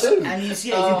 And he's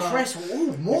impressed.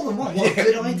 Ooh, more than one. What a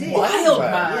good idea. Wild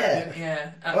man.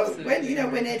 Yeah, absolutely.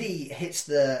 When Eddie hits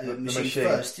the machine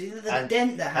first, the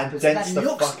dent that happens,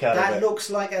 that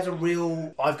looks like as a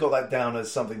real... I've got that down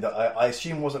as something that I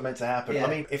assume wasn't meant to happen. I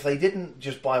mean, if they didn't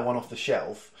just buy one off the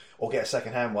shelf or get a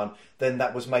second-hand one, then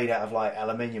that was made out of like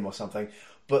aluminium or something.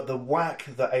 But the whack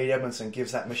that Ade Edmondson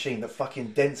gives that machine that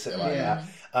fucking dents it like that,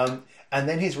 and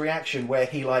then his reaction where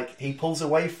he pulls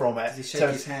away from it. Does he shake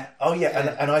his hat? Oh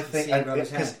yeah, and I think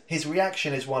because his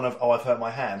reaction is one of I've hurt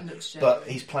my hand, but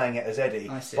he's playing it as Eddie.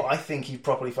 But I think he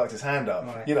properly fucked his hand up.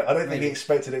 Right. I don't think he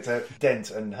expected it to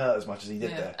dent and hurt as much as he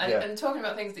did there. And talking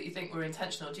about things that you think were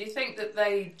intentional, do you think that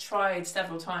they tried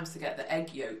several times to get the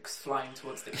egg yolks flying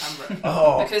towards the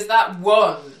camera? Because that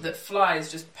one that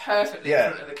flies just perfectly in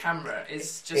front of the camera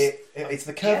is just it's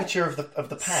the curvature of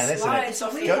the pan, isn't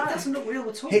it? That doesn't look real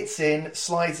at all. Hits in,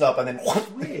 slides up, and then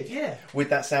weird, with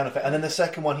that sound effect. And then the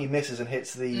second one he misses and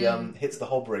hits the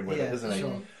hob ring with it, doesn't he?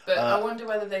 Sure. But I wonder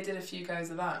whether they did a few goes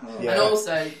of that. And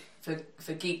also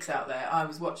for geeks out there, I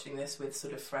was watching this with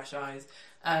sort of fresh eyes,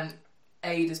 and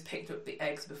Ade has picked up the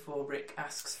eggs before Rick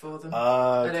asks for them.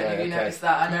 I don't know if you noticed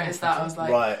that. I noticed that. I was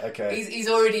like, right, okay. He's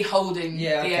already holding the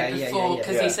egg before,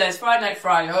 because he says Friday night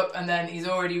fry up, and then he's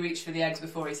already reached for the eggs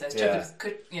before he says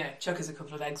chuck us a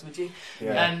couple of eggs, would you?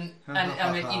 And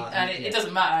I mean, it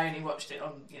doesn't matter. I only watched it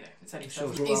on it's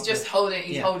only he's just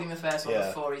holding the first one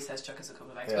before he says chuck us a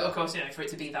couple of eggs. But of course, for it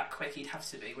to be that quick, he'd have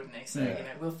to be, wouldn't he? So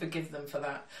we'll forgive them for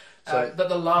that. But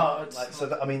the lard...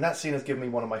 that scene has given me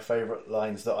one of my favourite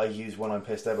lines that I use when I'm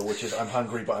pissed ever, which is, I'm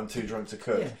hungry but I'm too drunk to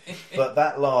cook. But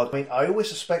that lard, I mean, I always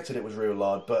suspected it was real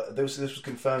lard, but this was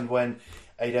confirmed when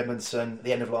Ade Edmondson, at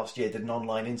the end of last year, did an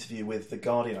online interview with The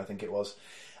Guardian, I think it was,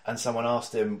 and someone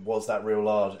asked him, was that real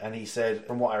lard? And he said,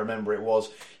 from what I remember, it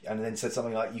was, and then said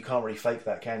something like, you can't really fake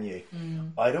that, can you?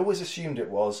 I'd always assumed it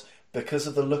was, because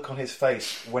of the look on his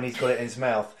face when he's got it in his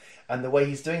mouth, and the way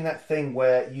he's doing that thing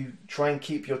where you try and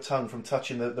keep your tongue from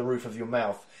touching the roof of your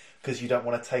mouth because you don't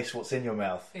want to taste what's in your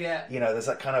mouth. Yeah. There's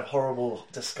that kind of horrible,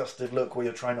 disgusted look where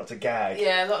you're trying not to gag.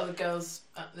 Yeah, a lot of the girls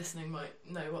listening might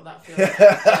know what that feels like.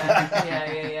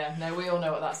 Yeah. No, we all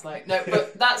know what that's like. No,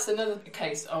 but that's another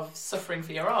case of suffering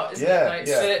for your art, isn't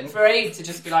it? For Ade to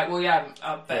just be like, well,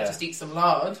 I better just eat some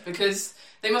lard, because...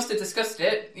 They must have discussed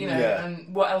it,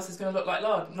 and what else is going to look like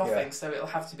lard? Nothing, so it'll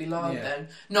have to be lard then.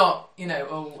 Not,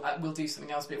 we'll do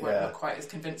something else, but it won't look quite as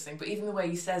convincing. But even the way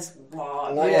he says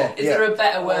lard, is there a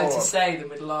better word to say than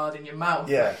with lard in your mouth?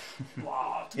 Yeah.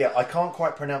 Lard. Yeah, I can't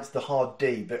quite pronounce the hard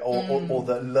D, but or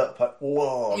the L, but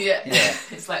what? Yeah.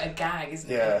 It's like a gag,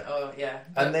 isn't it? Oh, yeah.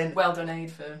 But and then, well done,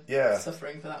 Aid, for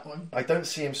suffering for that one. I don't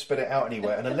see him spit it out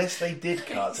anywhere, and unless they did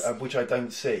cut, which I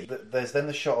don't see, there's then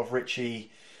the shot of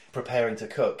Richie preparing to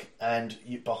cook, and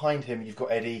behind him you've got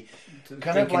Eddie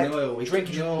kind of like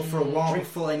drinking oil for a while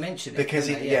before they mention it, because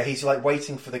he's like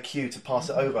waiting for the cue to pass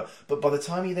it over, but by the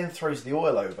time he then throws the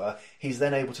oil over, he's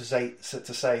then able to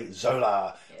say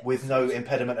Zola with no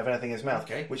impediment of anything in his mouth,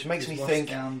 which makes me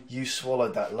think you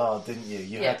swallowed that lard, didn't you?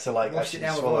 You had to like wash it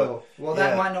down with oil. Well,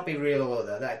 that might not be real oil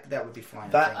though. That would be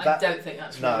fine. I don't think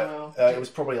that's real oil. It was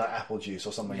probably like apple juice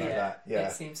or something like that. Yeah,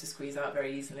 it seems to squeeze out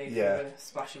very easily from a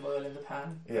splash of oil in the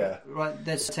pan. Yeah. Right,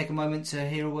 let's take a moment to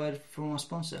hear a word from our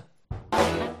sponsor.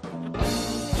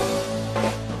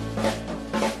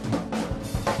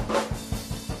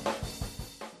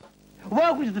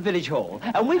 Welcome to the village hall,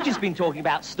 and we've just been talking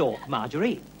about Stork,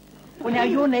 Marjorie. Well, now,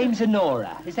 your name's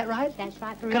Honora, is that right? That's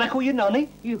right. Can I call you Nonny?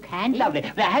 You can. Lovely.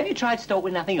 Now, have you tried Stork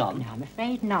with nothing on? No, I'm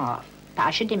afraid not. But I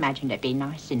should imagine it'd be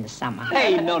nice in the summer.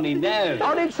 Hey, Nonny, no.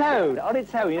 On its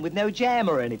own, with no jam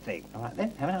or anything. All right,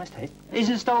 then, have a nice taste.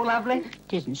 Isn't Stork lovely?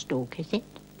 It isn't Stork, is it?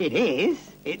 It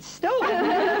is. It's Stork.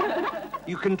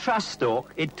 You can trust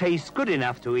Stork. It tastes good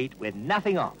enough to eat with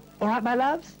nothing on. All right, my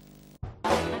loves?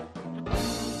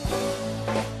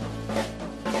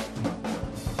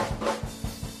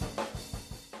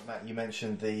 You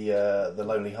mentioned the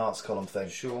Lonely Hearts column thing.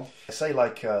 Sure. Say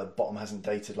like Bottom hasn't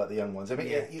dated like the young ones. I mean,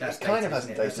 it kind of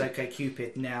hasn't dated. It's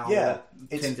OkCupid now. Yeah,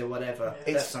 Tinder, whatever.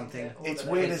 That's something. It's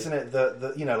weird, isn't it?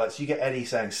 That you know, like so you get Eddie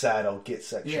saying "sad old git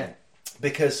section." Yeah.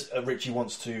 Because Richie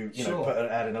wants to, put an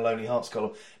ad in a Lonely Hearts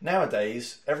column.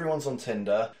 Nowadays, everyone's on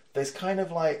Tinder. There's kind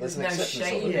of like there's no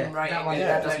shame in writing a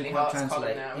Lonely Hearts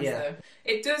column now. Is there?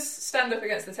 It does stand up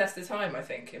against the test of time, I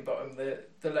think, in Bottom,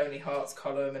 the Lonely Hearts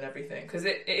column and everything, because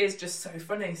it is just so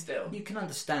funny still. You can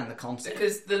understand the concept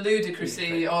because the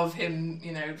ludicrousy of him,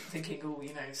 thinking,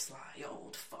 sly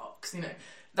old fox,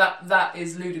 That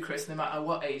is ludicrous no matter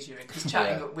what age you're in, because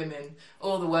chatting up women,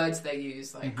 all the words they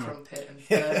use, like crumpet and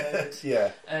bird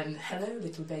and hello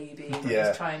little baby,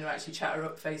 he's trying to actually chat her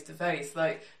up face to face,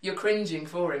 like you're cringing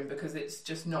for him because it's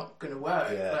just not going to work,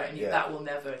 that will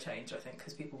never change, I think,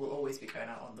 because people will always be going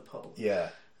out on the pole.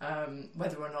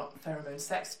 Whether or not pheromone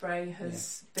sex spray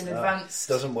has been advanced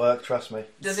doesn't work, trust me.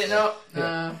 Does it not?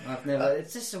 I've never.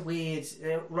 It's just a weird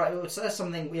right. So that's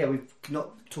something. We've not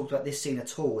talked about this scene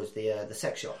at all. Is the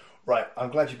sex shop? Right,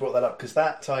 I'm glad you brought that up, because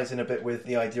that ties in a bit with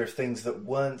the idea of things that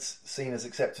weren't seen as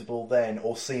acceptable then,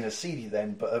 or seen as seedy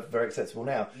then, but are very acceptable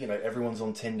now. Everyone's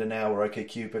on Tinder now, or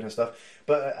OkCupid and stuff.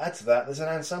 But add to that, there's an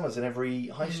Ann Summers in every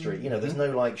high street. There's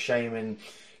no like shame in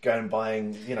going and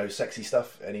buying, sexy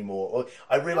stuff anymore.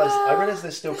 I realise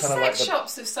there's still kind of like sex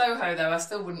shops of Soho, though. I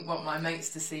still wouldn't want my mates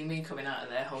to see me coming out of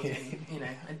there holding,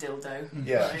 a dildo.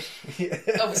 Yeah. Right?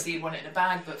 Obviously, you'd want it in a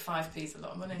bag, but 5p's a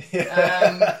lot of money.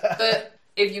 But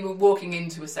if you were walking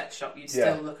into a sex shop, you'd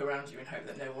still look around you and hope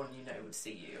that no one you know would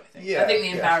see you, I think. I think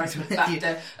the embarrassment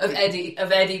factor of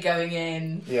Eddie going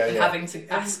in and having to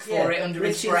ask for it under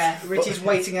his breath. Richie's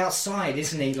waiting outside,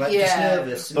 isn't he? Like, just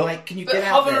nervous. But, like, can you get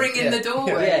out there? Hovering in the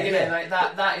doorway, like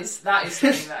that is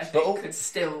something that I think could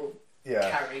still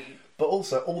carry. But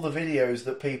also, all the videos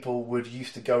that people would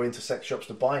used to go into sex shops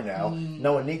to buy now,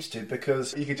 no one needs to,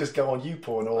 because you could just go on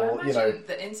YouPorn or, I imagine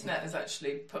the internet has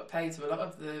actually put pay to a lot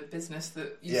of the business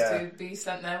that used to be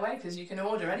sent their way, because you can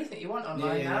order anything you want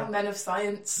online now. Men of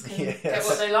science can get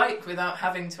what they like without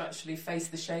having to actually face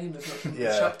the shame of looking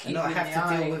the shopkeeper and not have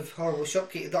to deal with horrible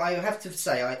shopkeepers. I have to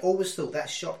say, I always thought that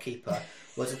shopkeeper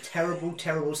was a terrible,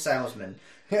 terrible salesman.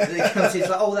 Because it's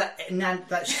like,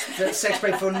 that sex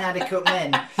spray for inadequate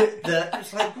men.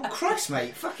 It's like, well, Christ,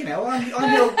 mate, fucking hell, I'm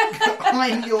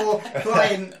your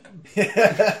client,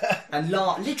 and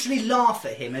literally laugh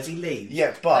at him as he leaves.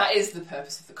 Yeah, but that is the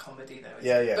purpose of the comedy,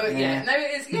 though. But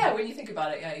it is. Yeah, when you think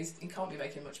about it, he can't be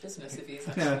making much business if he's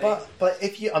actually. No, but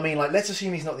if you, let's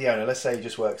assume he's not the owner. Let's say he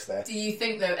just works there. Do you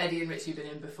think though Eddie and Richie have been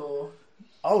in before?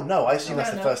 Oh no, I assume that's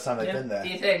the first time they've been there. Do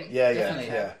you think?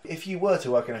 Yeah. If you were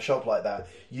to work in a shop like that,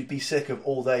 you'd be sick of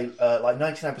all day. Like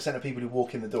 99% of people who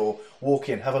walk in the door, walk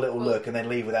in, have a little look, and then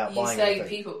leave without buying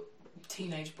anything.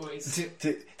 Teenage boys.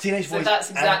 Teenage boys. So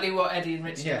that's exactly what Eddie and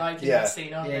Richie are like in that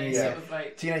scene, aren't they? Sort of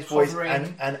like teenage boys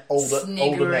and older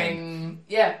men.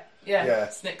 Yeah.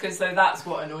 Because that's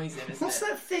what annoys him, isn't What's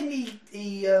that thing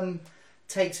he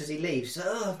takes as he leaves?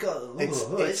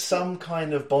 It's some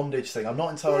kind of bondage thing. I'm not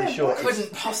entirely sure. I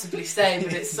couldn't possibly say,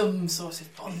 but it's some sort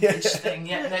of bondage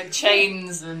thing.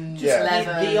 Chains and just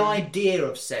leather. The idea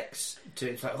of sex.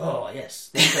 It's like,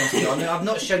 yes. I've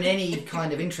not shown any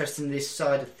kind of interest in this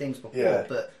side of things before,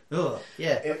 but Oh,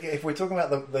 yeah. If we're talking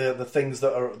about the things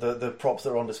that are the props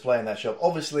that are on display in that shop,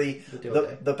 obviously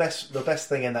the best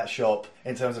thing in that shop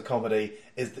in terms of comedy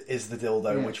is the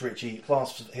dildo, which Richie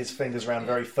clasps his fingers around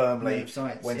very firmly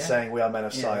when saying "We are men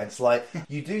of science." Like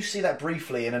you do see that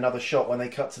briefly in another shot when they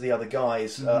cut to the other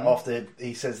guys after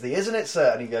he says the "Isn't it,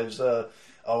 sir?" and he goes, "Oh,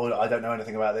 I don't know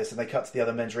anything about this," and they cut to the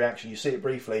other men's reaction. You see it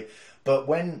briefly, but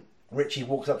when Richie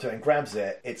walks up to it and grabs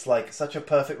it, it's like such a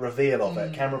perfect reveal of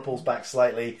it. Camera pulls back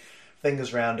slightly,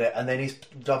 fingers around it, and then his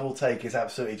double take is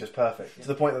absolutely just perfect. To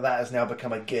the point that has now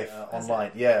become a GIF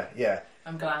online. Yeah.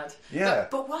 I'm glad. Yeah.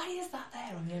 But why is that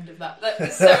there on the end of that?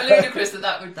 It's so ludicrous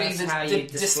that would be the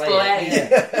display.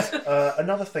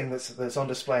 Another thing that's on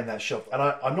display in that shop, and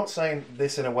I'm not saying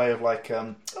this in a way of like,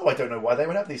 I don't know why they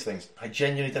would have these things. I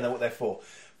genuinely don't know what they're for.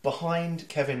 Behind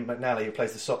Kevin McNally, who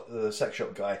plays the sex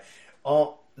shop guy,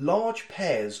 are large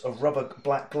pairs of rubber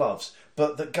black gloves,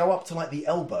 but that go up to like the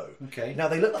elbow. Okay. Now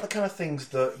they look like the kind of things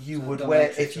that you would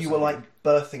wear if you were like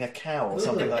birthing a cow or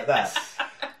something like that.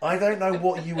 I don't know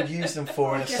what you would use them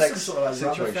for in a sex sort of like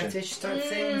situation. Rubber fetish type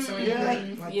thing, something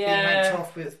like being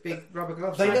off with big rubber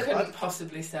gloves. I couldn't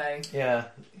possibly say. Yeah.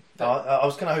 I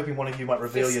was kind of hoping one of you might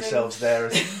reveal yourselves there.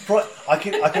 I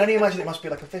can only imagine it must be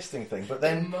like a fisting thing, but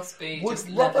then it must be would just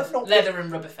leather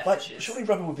and rubber fetishes. Like, surely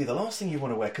rubber would be the last thing you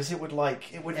want to wear because it would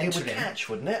catch,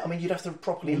 wouldn't it? I mean, you'd have to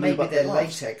properly lube up maybe the they're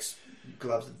latex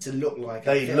gloves to look like.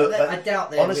 I doubt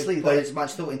they honestly put as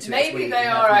much thought into it. Maybe they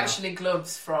are actually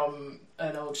gloves from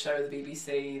an old show of the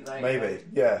BBC. Like, maybe,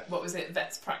 yeah. What was it?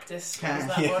 Vet's Practice. What was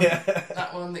that one?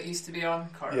 That one that used to be on.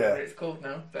 Can't remember what it's called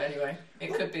now. But anyway,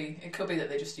 it could be that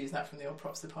they just use that from the old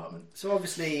props department. So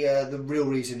obviously, the real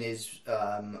reason is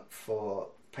for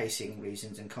pacing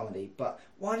reasons and comedy. But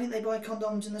why didn't they buy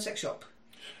condoms in the sex shop?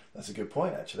 That's a good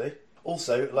point, actually.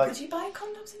 Also, like, could you buy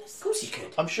condoms in a sex shop? Of course you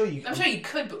could. I'm sure you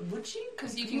could, but would you?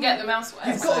 Because you can get them elsewhere.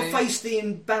 You've got to face the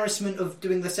embarrassment of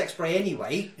doing the sex spray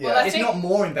anyway. Yeah. Well, it's not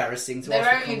more embarrassing to they're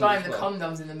ask for only buying the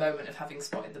condoms in the moment of having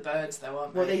spotted the birds, though,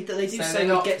 aren't they? Well, they do say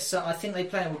we'll get some. I think they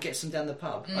plan we'll get some down the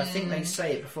pub. I think they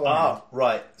say it beforehand. Ah,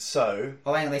 right. So.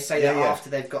 Oh, hang on. They say that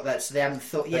after they've got that, so they haven't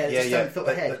thought. Haven't thought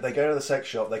ahead. They go to the sex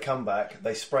shop. They come back.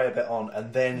 They spray a bit on,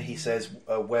 and then he says,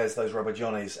 "Where's those rubber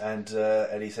johnnies?" And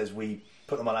Eddie says, "We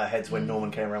put them on our heads when Norman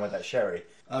came around with that sherry."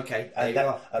 Okay, and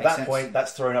at that point,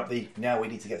 that's thrown up the now we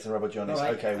need to get some rubber johnnies.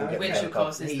 Right. Okay, we'll get which them of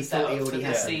course is the setup for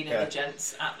the scene in the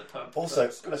gents at the pub. Also, I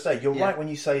was going to say, you're right when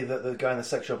you say that the guy in the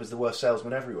sex shop is the worst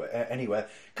salesman anywhere,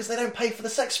 because they don't pay for the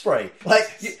sex spray. Like,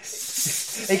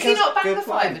 he not back the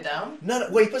 $5 down? No.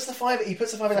 Well, he puts the $5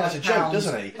 down as a joke,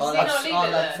 doesn't he? Does he not leave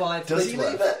it there? Does he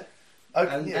leave it?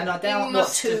 Okay, and I doubt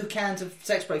 2 cans of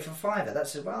sex spray for $5.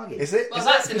 That's a bargain. Is it? Well,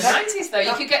 that's in the 90s though.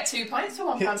 You could get 2 pints for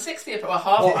 £1.60, or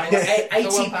half pint.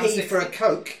 80p for a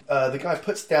Coke. The guy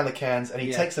puts down the cans and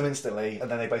he takes them instantly, and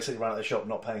then they basically run out of the shop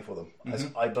not paying for them, as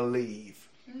I believe.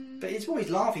 But he's always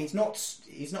laughing. He's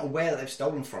not aware that they've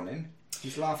stolen from him.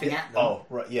 He's laughing at them. Oh,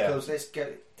 right, yeah. Because let's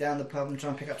go down the pub and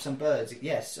try and pick up some birds.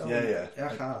 Yes. Oh, yeah.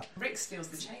 Rick steals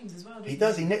the chains as well. He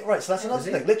does. Right, so that's another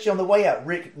thing. Literally on the way out,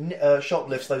 Rick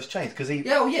shoplifts those chains because he.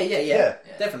 Yeah.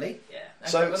 Definitely. Yeah.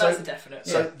 Okay, well, that's a definite.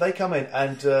 So they come in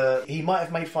and he might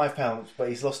have made £5, but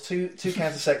he's lost two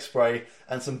cans of sex spray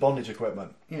and some bondage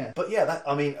equipment. Yeah. But yeah,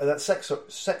 that sex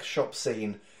shop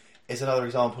scene is another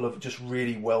example of just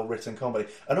really well written comedy,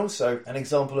 and also an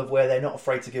example of where they're not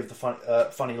afraid to give the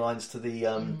funny lines to the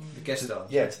guest stars.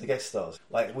 To the guest stars.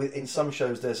 Like in some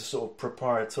shows, there's a sort of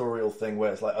proprietorial thing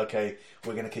where it's like, okay,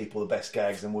 we're going to keep all the best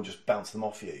gags and we'll just bounce them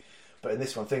off you. But in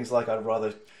this one, things like "I'd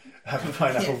rather have a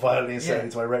pineapple violently inserted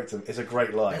into my rectum" is a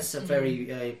great line. That's a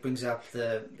very brings up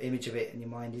the image of it in your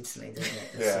mind instantly, doesn't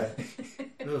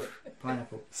it?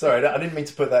 Pineapple. Sorry, I didn't mean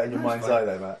to put that in your mind's eye,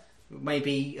 though, Matt.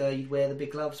 Maybe you'd wear the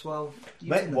big gloves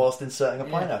whilst inserting a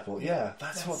pineapple. Yeah,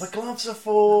 that's what the gloves are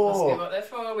for. Must be what they're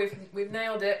for. We've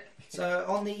nailed it. So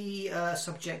on the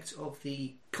subject of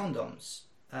the condoms,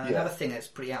 another thing that's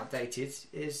pretty outdated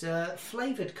is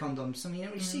flavoured condoms. Something you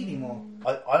don't really see anymore.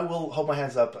 I will hold my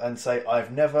hands up and say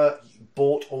I've never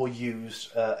bought or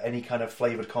used any kind of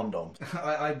flavoured condom.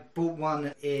 I bought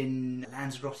one in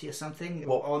Lanzarote or something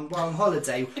on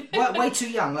holiday. way too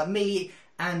young, like me.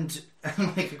 And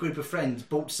like a group of friends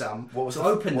bought some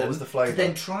open them, what was the flavour? to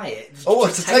then try it. To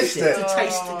taste it. To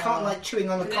taste it, kind of like chewing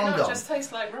on a condom. Did it not just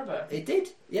taste like rubber? It did,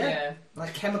 yeah.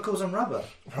 Like chemicals on rubber.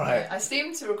 Right. I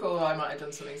seem to recall I might have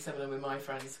done something similar with my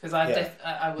friends, because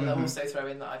I will also throw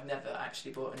in that I've never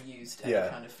actually bought and used any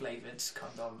kind of flavoured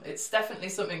condom. It's definitely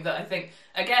something that I think,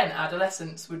 again,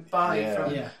 adolescents would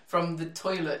buy from the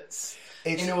toilets.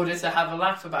 In order to have a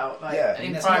laugh about,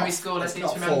 in primary school, I seem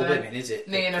to remember women, is it?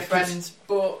 me and a friend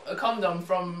bought a condom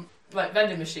from like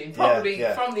vending machine, probably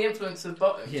from the influence of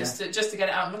Bottom, just to get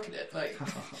it out and look at it. Like,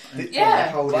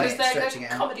 because they're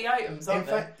comedy items, aren't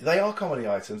they? They are comedy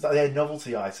items. They're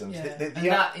novelty items. Yeah. And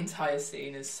that entire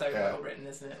scene is so well written,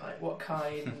 isn't it? Like, what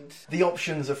kind? The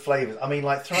options of flavours. I mean,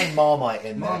 like throwing Marmite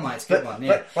in there. Marmite's a good one,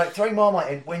 yeah. Like throwing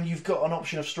Marmite in when you've got an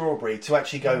option of strawberry to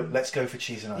actually go, let's go for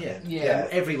cheese and onion. Yeah.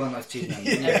 Everyone likes cheese and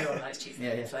onion. Everyone likes cheese and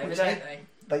onion flavour, don't they?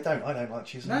 They don't. I don't like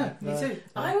cheese and onion. No, me too.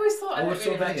 I always thought I don't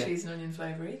really like cheese and onion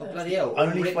flavour either. Oh, bloody hell.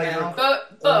 Only flavour.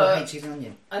 But I hate cheese and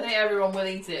onion. I think everyone will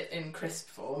eat it in crisp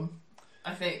form.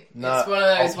 I think it's one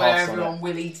of those where everyone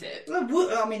will eat it.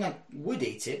 Well, I mean, I would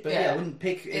eat it, but I wouldn't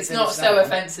pick it. It's not so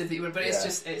offensive that you would, but it's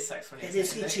just, it's so funny. It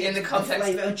is in the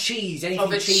context of cheese,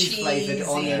 anything cheese flavoured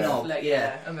on your knob.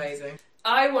 Yeah, amazing.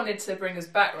 I wanted to bring us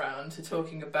back round to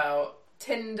talking about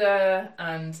Tinder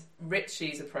and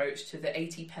Richie's approach to the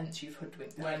 80 pence you've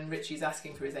hoodwinked when Richie's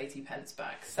asking for his 80 pence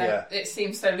back. So it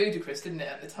seemed so ludicrous, didn't it,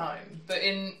 at the time? But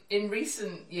in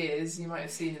recent years, you might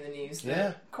have seen in the news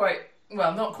that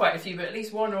not quite a few, but at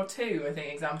least one or two, I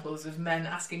think, examples of men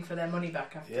asking for their money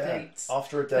back after dates.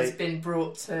 After a date. Has been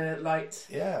brought to light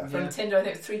from Tinder. I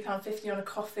think it was £3.50 on a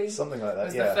coffee. Something like that,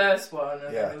 was the first one.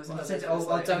 There was I said,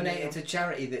 I'll donate it to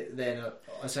charity then.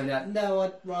 I said, no,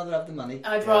 I'd rather have the money.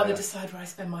 I'd rather decide where I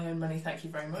spend my own money, thank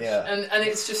you very much. And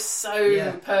it's just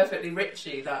so perfectly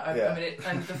Richie that, I mean,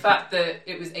 and the fact that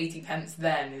it was 80 pence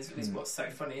then is what's so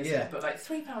funny, isn't it? But like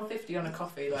 £3.50 on a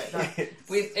coffee, like that.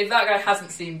 If that guy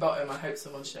hasn't seen Bottom, I hope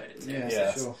someone showed it to him.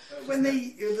 Yeah, sure. When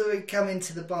they come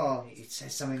into the bar, it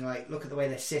says something like, look at the way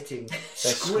they're sitting, they're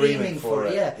screaming for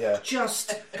it. Yeah.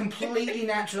 Just completely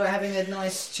natural, having a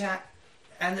nice chat.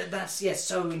 And that's,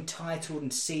 so entitled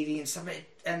and seedy and stuff.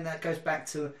 And that goes back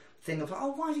to the thing of,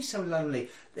 why is he so lonely?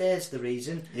 There's the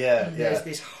reason. There's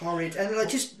this horrid, and like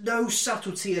just no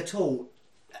subtlety at all.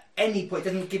 At any point,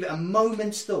 doesn't give it a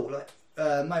moment's thought, like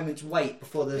moment's wait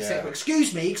before the second.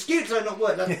 Excuse me, I not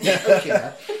work. Like,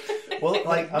 okay. Well,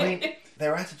 like, I mean,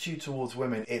 their attitude towards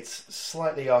women, it's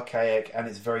slightly archaic and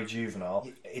it's very juvenile.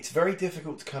 It's very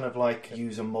difficult to kind of like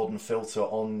use a modern filter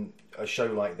on a show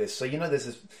like this. So,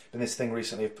 there's been this thing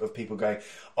recently of people going,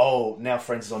 now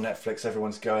Friends is on Netflix,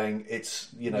 everyone's going, it's,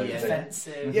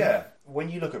 offensive. Yeah. When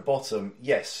you look at Bottom,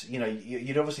 yes,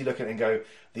 you'd obviously look at it and go,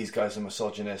 these guys are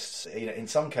misogynists. In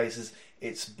some cases,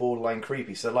 it's borderline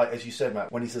creepy. So, like, as you said,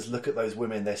 Matt, when he says, look at those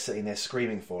women, they're sitting there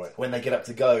screaming for it. When they get up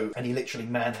to go, and he literally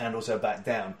manhandles her back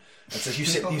down and says,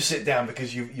 you sit down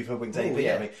because you've hoodwinked AP.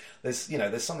 I mean,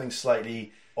 there's something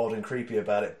slightly odd and creepy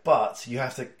about it, but you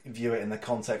have to view it in the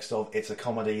context of it's a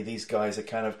comedy. These guys are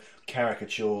kind of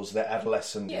caricatures, they're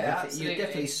adolescent. Yeah, absolutely. You're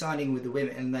definitely siding with the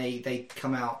women, and they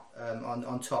come out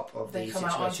on top of the situation. They come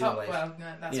out on top. Always. Well,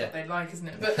 that's what they like, isn't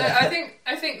it? But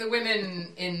I think the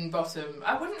women in Bottom,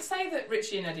 I wouldn't say that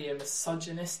Richie and Eddie are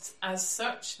misogynists as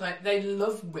such. Like, they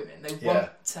love women. They want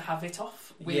to have it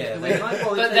off with the women.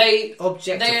 But they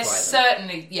are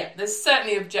certainly, there's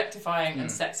certainly objectifying and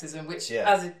sexism, which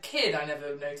as a kid I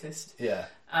never noticed. Yeah.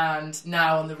 And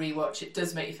now on the rewatch, it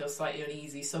does make you feel slightly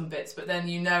uneasy, some bits, but then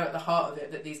at the heart of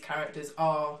it that these characters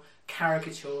are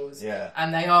caricatures,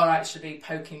 and they are actually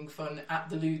poking fun at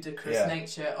the ludicrous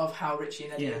nature of how Richie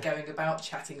and Eddie are going about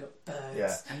chatting up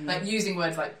birds, like using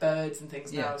words like birds and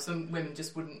things. Now some women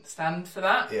just wouldn't stand for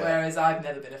that, whereas I've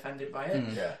never been offended by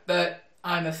it. But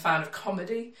I'm a fan of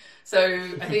comedy, so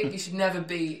I think you should never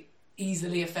be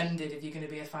easily offended if you're going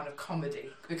to be a fan of comedy,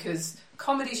 because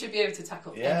comedy should be able to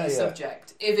tackle any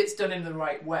subject if it's done in the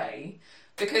right way.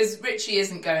 Because Richie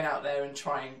isn't going out there and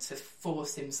trying to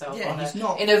force himself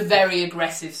in a very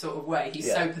aggressive sort of way.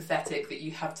 He's so pathetic that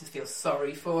you have to feel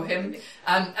sorry for him.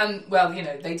 And well,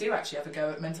 they do actually have a go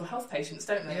at mental health patients,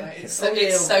 don't they? Like, it's so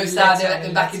sad to let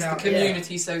them back into the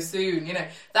community so soon.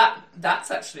 That's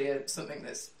actually something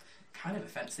that's kind of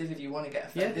offensive if you want to get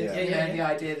offended. The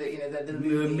idea that they're the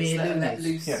loonies that are let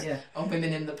loose on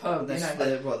women in the pub. That's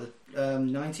the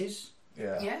 90s.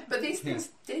 Yeah, but these things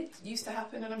did used to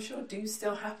happen, and I'm sure do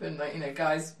still happen. Like,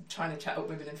 guys trying to chat up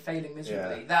women and failing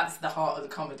miserably. That's the heart of the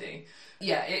comedy.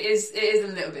 Yeah, it is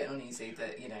a little bit uneasy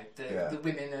that the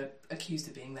women are accused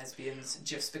of being lesbians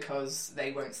just because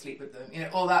they won't sleep with them.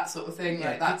 All that sort of thing.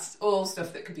 Yeah, that's all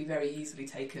stuff that could be very easily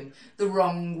taken the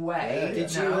wrong way.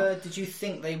 Did you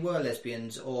think they were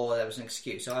lesbians, or there was an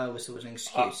excuse? I always thought it was an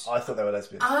excuse. I thought they were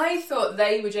lesbians. I thought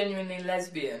they were genuinely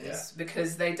lesbians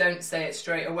because they don't say it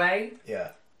straight away.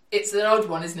 Yeah. It's an odd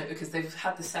one, isn't it? Because they've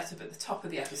had the setup at the top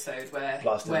of the episode where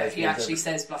he actually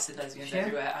says blasted lesbians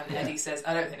everywhere, and Eddie says,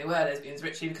 I don't think they were lesbians,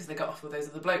 Richie, because they got off with those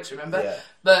other blokes, remember? Yeah.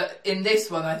 But in this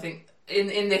one, I think,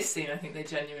 in this scene, I think they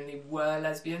genuinely were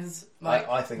lesbians. Like,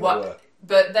 I think they were.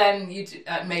 But then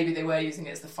maybe they were using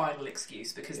it as the final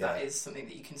excuse because that is something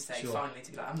that you can say finally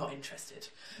to be like, I'm not interested.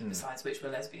 Besides which,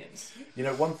 we're lesbians. You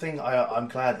know, one thing I'm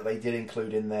glad that they did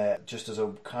include in there, just as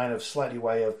a kind of slightly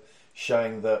way of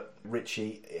showing that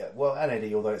Richie, well, and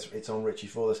Eddie, although it's on Richie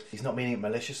for this, he's not meaning it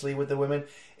maliciously with the women,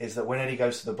 is that when Eddie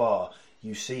goes to the bar,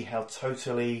 you see how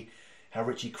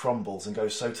Richie crumbles and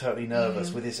goes so totally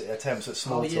nervous with his attempts at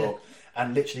small talk,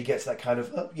 and literally gets that kind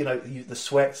of, the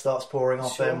sweat starts pouring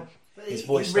off him. His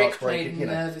voice starts breaking. Rick played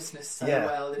nervousness so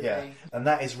well, didn't he? And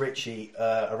that is Richie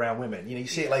around women. You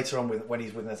see it later on when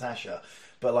he's with Natasha.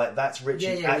 But like that's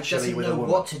Richie actually with a woman. He doesn't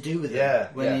know what to do with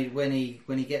it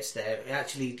when he gets there.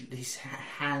 Actually, his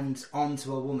hands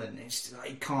onto a woman. It's like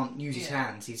he can't use his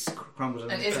hands. He's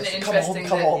crumbles. And isn't it interesting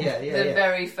that the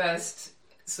very first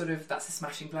sort of that's a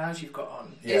smashing blouse you've got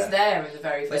on is there in the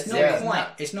very first series.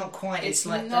 It's not quite. It's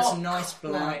like that's a nice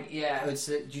blouse.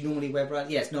 Do you normally wear blouse?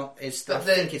 Yeah, it's not. I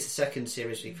think it's the second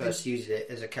series we first used it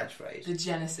as a catchphrase. The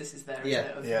genesis is there,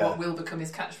 isn't it? Of what will become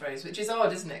his catchphrase, which is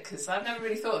odd, isn't it? Because I've never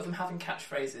really thought of them having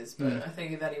catchphrases, but I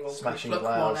think if anyone could pluck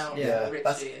one out,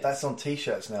 Richie that's on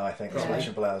T-shirts now. I think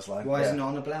smashing blouse line. Why isn't it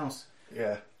on a blouse?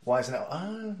 Yeah, why isn't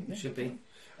it? It should be.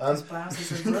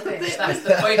 Blouses are rubbish. That's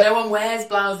the point. No one wears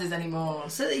blouses anymore.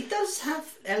 So he does have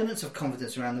elements of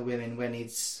confidence around the women when he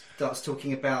starts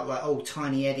talking about like,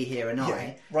 tiny Eddie here and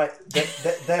I. Right.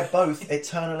 They're both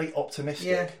eternally optimistic.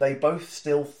 Yeah. They both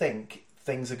still think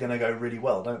things are going to go really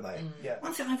well, don't they? Yeah.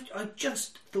 One thing I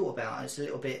just thought about, it's a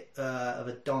little bit of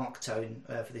a dark tone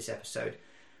for this episode.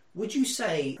 Would you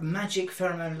say Magic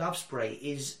Pheromone Love Spray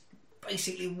is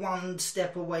basically one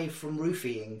step away from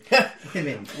roofying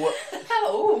women?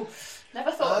 Oh,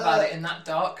 never thought about it in that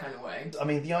dark kind of way. I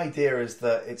mean, the idea is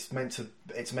that it's meant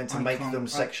to make them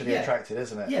sexually attracted,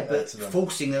 isn't it? Yeah, but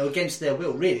forcing them against their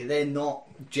will, really. They're not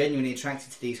genuinely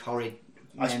attracted to these horrid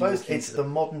I suppose it's the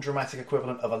modern dramatic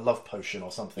equivalent of a love potion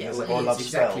or something, or a love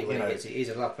spell. It is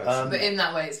a love potion. But in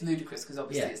that way, it's ludicrous because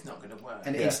obviously it's not going to work.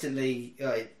 And instantly,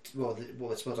 it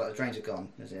smells like the drains are gone,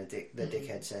 as the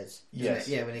dickhead says. Yes.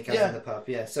 Yeah, when he comes in the pub.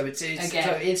 Yeah, so it's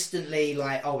so instantly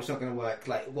like, it's not going to work.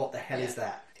 Like, what the hell is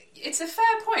that? It's a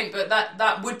fair point, but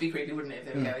that would be creepy, wouldn't it?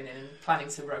 If they were going in and planning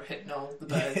to rohypnol the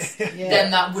birds,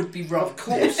 then that would be wrong. Of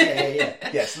course,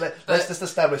 Yes, let's just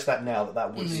establish that now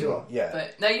that would be wrong. Yeah.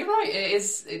 But no, you're right. It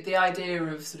is the idea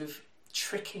of sort of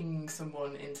tricking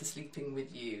someone into sleeping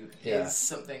with you is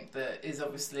something that is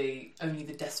obviously only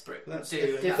the desperate would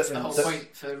do, and that's the whole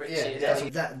point for Richie.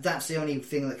 That's the only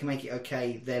thing that can make it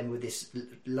okay then with this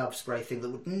love spray thing that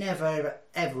would never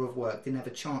ever have worked. Didn't have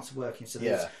a chance of working. So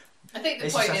I think the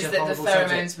point is that the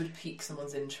pheromones would pique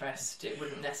someone's interest. It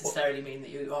wouldn't necessarily mean that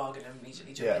you are going to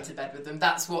immediately jump into bed with them.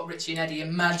 That's what Richie and Eddie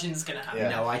imagines going to happen.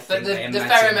 No, I think the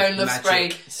pheromone love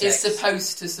spray is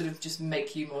supposed to sort of just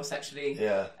make you more sexually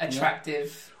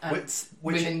attractive, and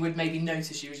women would maybe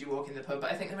notice you as you walk in the pub.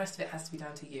 But I think the rest of it has to be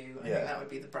down to you. I think that would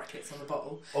be the brackets on the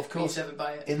bottle. Of course,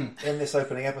 buy it. In this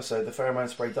opening episode, the pheromone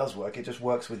spray does work. It just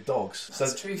works with dogs.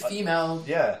 That's true. Female.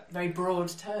 Very broad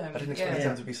term. I didn't expect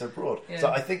them to be so broad. So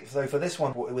I think for this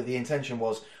one, with the intention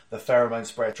was the pheromone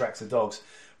spray attracts the dogs,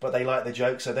 but they like the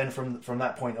joke. So then from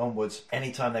that point onwards,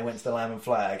 anytime they went to the Lamb and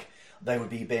Flag, they would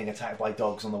be being attacked by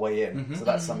dogs on the way in. So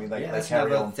that's something they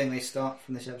carry on. Thing they start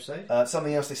from this episode.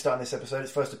 Something else they start in this episode is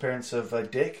first appearance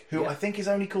of Dick, who I think is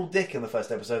only called Dick in the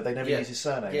first episode. They never use his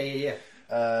surname. Yeah.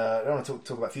 I don't want to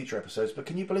talk about future episodes, but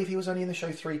can you believe he was only in the show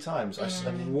 3 times?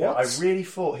 What? I really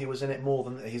thought he was in it more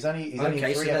than he's only in 3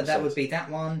 episodes. That would be that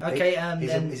one. Okay,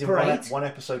 he's Parade, in one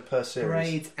episode per series.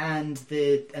 Parade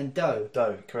and Doe.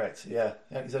 Doe, correct? Yeah,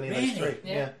 he's only in those 3.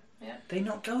 Yeah. They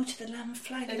not go to the Lamb and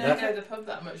Flag. They don't go to the pub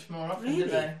that much more often, do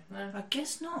they? No. I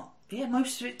guess not. Yeah,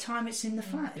 most of the time it's in the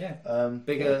flat. Yeah,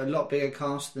 a lot bigger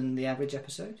cast than the average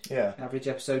episode. Yeah, average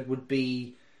episode would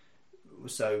be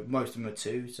most of them are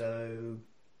 2. So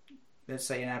let's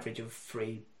say an average of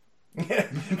 3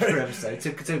 per episode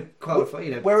to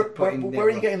qualify. Where are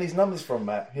you getting these numbers from,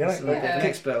 Matt?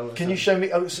 Can you show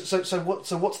me?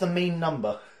 So what's the mean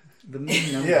number? The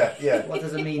mean number. Yeah. What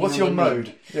does a mean? What's your mode?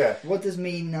 Mean? Yeah. What does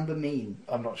mean number mean?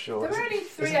 I'm not sure. There are only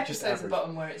 3 episodes at the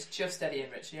bottom where it's just Eddie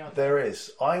and Richie, aren't there? There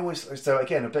is. So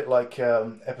again, a bit like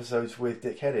episodes with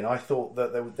Dick Headin. I thought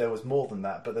that there was more than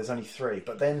that, but there's only 3.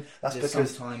 But then that's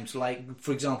because sometimes, like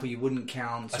for example, you wouldn't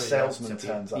count a salesman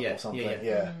turns up or something.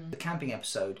 Yeah. The camping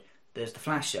episode. There's the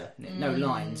flasher, no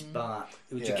lines, but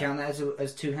would you count that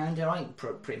as two-handed? I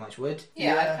pretty much would.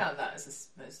 Yeah, I'd count that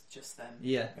as just them.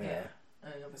 Yeah.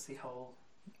 And obviously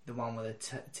the one with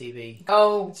the TV.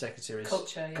 Second series.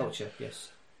 Culture,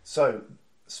 yes. So,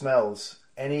 smells.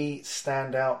 Any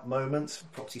standout moments?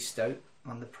 Foxy Stoat.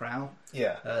 on the prowl.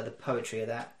 Yeah. The poetry of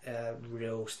that,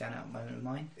 real standout moment of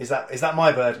mine. Is that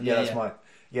my bird? Yeah, that's mine.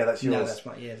 Yeah, that's yours. No, that's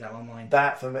my, yeah, that one mine.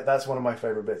 That for me, that's one of my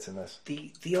favourite bits in this.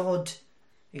 The odd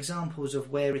examples of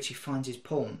where Richie finds his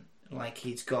porn. Like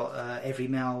he's got every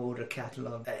mail order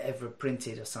catalogue ever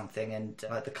printed or something, and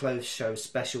like the clothes show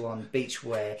special on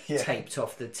beachwear taped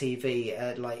off the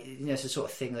TV. Like, you know, it's the sort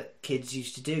of thing that kids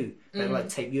used to do. They like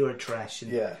tape Eurotrash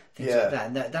and things like that.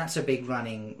 And that's a big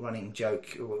running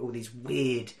joke. All these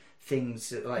weird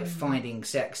things like finding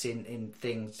sex in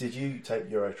things. Did you tape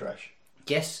Eurotrash?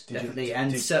 Yes,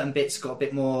 definitely. Certain bits got a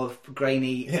bit more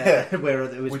grainy where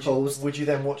it was paused. Would you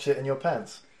then watch it in your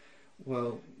pants?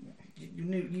 Well, you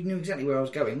knew exactly where I was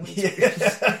going.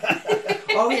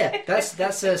 Oh yeah, that's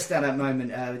a standout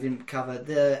moment we didn't cover.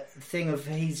 The thing of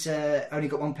he's only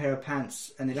got one pair of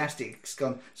pants and the elastic's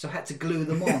gone, so I had to glue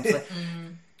them on. So,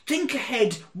 think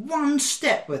ahead one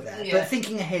step with that, but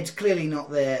thinking ahead's clearly not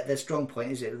their strong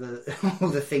point, is it? All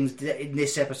the things in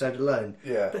this episode alone.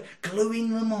 Yeah. But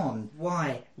gluing them on,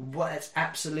 why? That's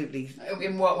absolutely.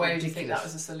 In what way ridiculous. do you think that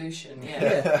was a solution?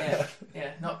 Yeah.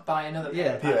 Not buy another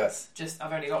pair of pants. Just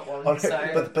I've only got one.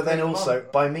 But then also,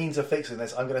 by means of fixing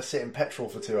this, I'm going to sit in petrol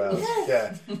for 2 hours.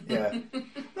 Yeah.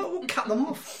 We'll cut them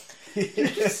off. And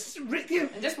just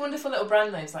wonderful little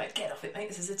brand names like "Get off it, mate!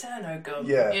 This is a Turno gun."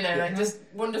 Like just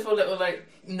wonderful little like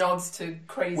nods to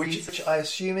crazy. Which I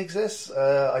assume exists.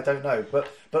 I don't know,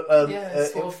 but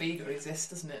Swarfiga exists,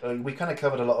 doesn't it? We kind of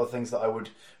covered a lot of things that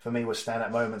for me, were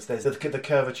standout moments. There's the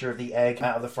curvature of the egg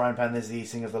out of the frying pan. There's the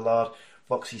eating of the lard.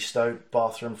 Foxy Stoat,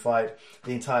 bathroom fight,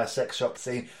 the entire sex shop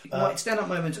scene. Stand-up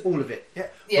moments, all of it.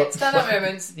 Yeah, stand-up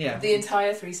moments, the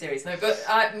entire 3 series. No, but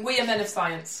We Are Men of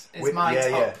Science is my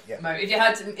top moment.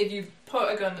 If you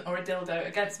put a gun or a dildo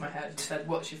against my head and said,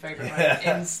 what's your favourite moment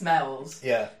in smells,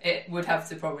 it would have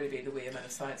to probably be the We Are Men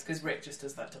of Science, because Rick just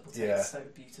does that double take so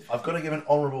beautifully. I've got to give an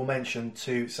honourable mention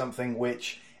to something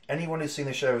which anyone who's seen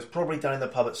the show has probably done in the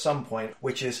pub at some point,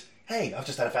 which is, hey, I've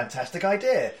just had a fantastic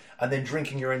idea. And then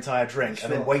drinking your entire drink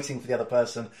and then waiting for the other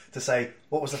person to say,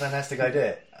 what was the fantastic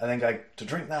idea? And then go, to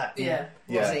drink that. Yeah.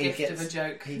 What's the gift of a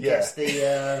joke? He gets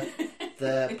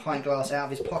the pint glass out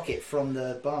of his pocket from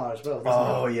the bar as well,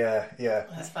 doesn't he? Yeah.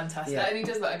 That's fantastic. And he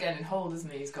does that again in Hull,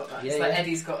 doesn't he? He's got that. It's like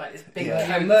Eddie's got like this big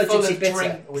emergency full of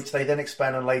drink. Which they then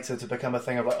expand on later to become a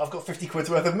thing of like, I've got 50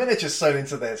 quid's worth of miniatures sewn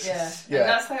into this. And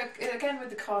that's like, again, with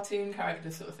the cartoon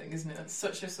character sort of thing, isn't it? That's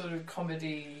such a sort of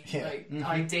comedy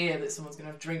idea that someone's going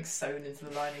to have drinks sewn into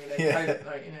the lining of their coat.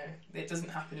 Like, it doesn't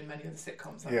happen in many other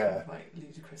sitcoms. That kind of like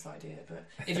ludicrous idea. But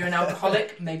if you're an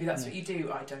alcoholic, maybe that's what you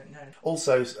do. I don't know.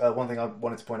 Also, one thing I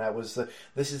wanted to point out was that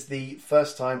this is the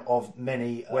first time of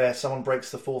many where someone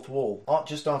breaks the fourth wall.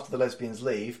 Just after the lesbians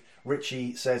leave,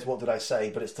 Richie says, "What did I say?"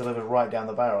 But it's delivered right down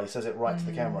the barrel. He says it right to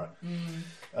the camera.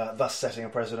 Thus setting a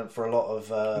precedent for a lot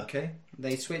of...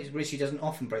 They switch. Richie doesn't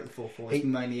often break the fourth wall. It's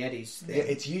mainly Eddie's thing. Yeah,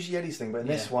 it's usually Eddie's thing, but in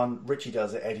this one, Richie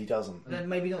does it, Eddie doesn't. Then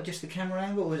maybe not just the camera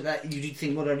angle, or is that you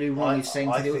think what I do wrong is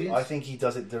saying to the audience? I think he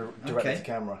does it directly to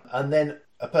camera. And then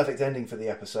a perfect ending for the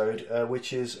episode,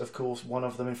 which is, of course, one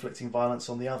of them inflicting violence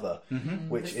on the other,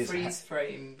 which the is freeze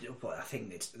frame. Well, I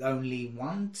think it's only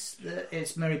once that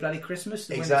it's Merry Bloody Christmas.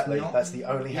 Exactly, that's the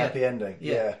only happy ending.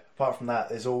 Yeah. Apart from that,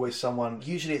 there's always someone.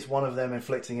 Usually, it's one of them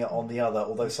inflicting it on the other.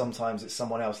 Although sometimes it's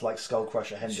someone else, like Skull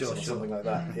Crusher Henderson or something like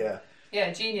that.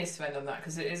 Yeah, genius to end on that,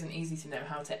 because it isn't easy to know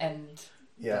how to end.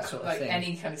 Yeah, sort of like thing.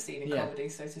 Any kind of scene in comedy.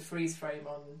 So to freeze frame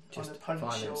on a punch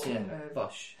violence, or a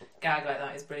gag like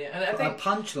that is brilliant. And I think a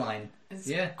punchline. It's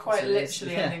quite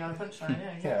literally ending on a punchline.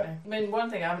 Yeah, exactly. I mean, one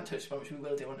thing I haven't touched on, which we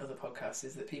will do on other podcasts,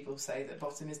 is that people say that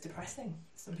Bottom is depressing.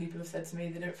 Some people have said to me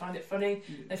they don't find it funny.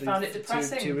 They found it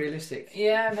depressing. Too realistic.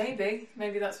 Yeah,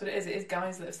 maybe that's what it is. It is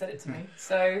guys that have said it to me.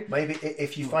 So maybe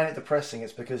if you find it depressing,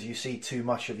 it's because you see too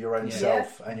much of your own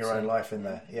self and your own life in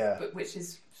there. Yeah, but which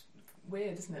is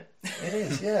weird, isn't it? It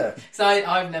is, yeah. So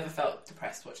I've never felt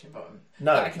depressed watching Bottom.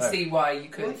 No, but I can see why you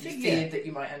could. You feared that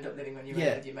you might end up living on your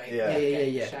own with your mate.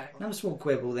 Yeah. Another small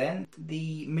quibble then.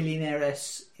 The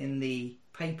millionairess in the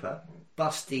paper,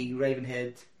 busty,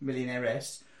 raven-haired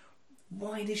millionairess.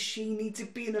 Why does she need to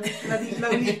be in a bloody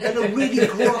lonely, in a really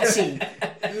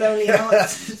grotty, Lonely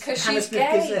Hearts? Because she's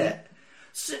gay.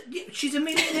 So, she's a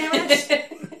millionairess.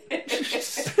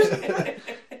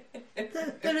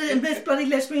 There's bloody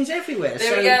lesbians everywhere.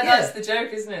 There we go. That's the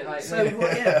joke, isn't it? Like,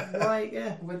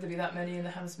 why? Would there be that many in the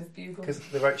Hammersmith Bugle?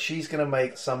 Because she's going to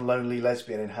make some lonely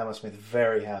lesbian in Hammersmith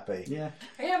very happy. Yeah,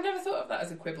 I've never thought of that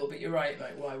as a quibble, but you're right.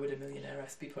 Like, why would a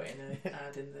millionairess be putting an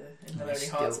ad in the Lonely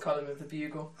Hearts column of the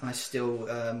Bugle? I still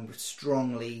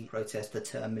strongly protest the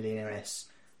term millionairess.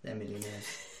 They're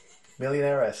millionaires.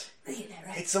 Millionairess.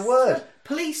 Millionairess. It's a word.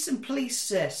 Police and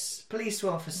police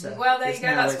officer. Well, there you go.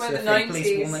 That's where the 90s.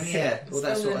 Policewoman, all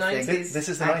that sort of thing. This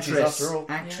is the 90s after all.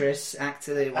 Actress,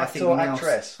 actor. Actor or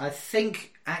actress? I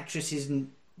think actress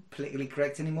isn't politically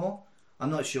correct anymore. I'm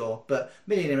not sure, but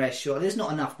millionaires, sure. There's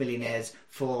not enough millionaires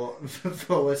for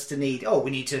us to need. Oh,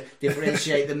 we need to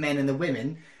differentiate the men and the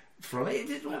women from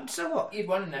it. So what? You'd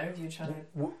want to know if you're trying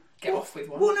to get off with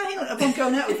one. Well, no, hang on. If I'm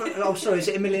going out with... Oh, sorry, is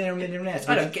it a millionaire or millionaire?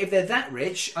 I don't. If they're that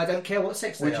rich, I don't care what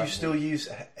sex they are. Would you still use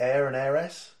heir and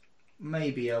heiress?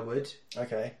 Maybe I would.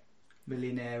 Okay.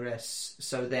 Millionairess.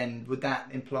 So then, would that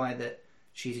imply that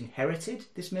she's inherited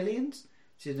this millions?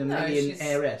 She's a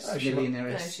millionairess. Millionairess. No,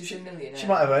 she's a millionaire. She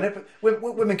might have earned it, but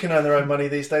women can earn their own money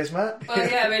these days, Matt. Well,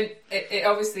 yeah, I mean, it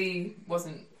obviously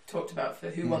wasn't talked about for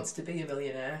Who Wants to Be a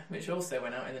Millionaire, which also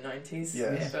went out in the 90s.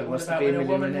 Yeah. But what about when a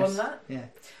woman won that? Yeah.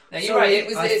 No, you're right.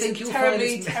 It's a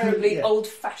terribly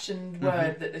old-fashioned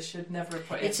word that they should never have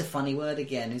put in. It's a funny word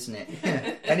again, isn't it?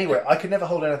 Anyway, I could never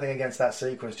hold anything against that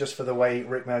sequence just for the way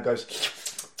Rick Mail goes...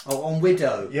 Oh, on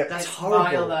Widow. Yeah. That's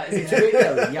horrible. It's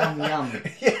Widow. Yum, yum.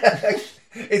 Yeah.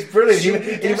 It's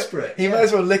brilliant. Desperate. He might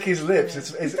as well lick his lips.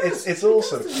 It's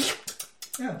awesome.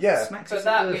 Yeah. But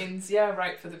that means,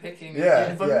 right for the picking.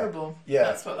 Yeah. Vulnerable. Yeah.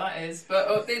 That's what that is.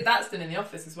 But that's done in The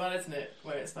Office as well, isn't it?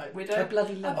 Where it's like, widow. I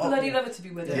bloody love I bloody love it to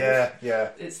be widowed.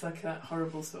 Yeah. It's like that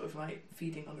horrible sort of like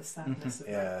feeding on the sadness of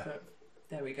Yeah. that. But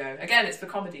there we go. Again, it's for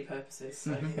comedy purposes.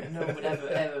 So no one would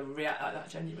ever react like that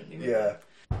genuinely. Would Yeah.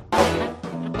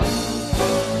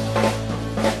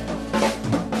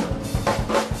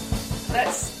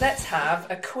 Let's have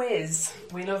a quiz.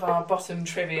 We love our bottom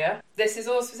trivia. This is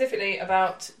all specifically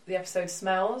about the episode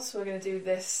Smells. We're going to do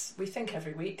this, we think,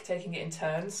 every week, taking it in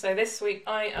turns. So this week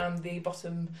I am the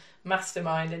bottom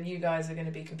mastermind and you guys are going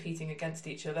to be competing against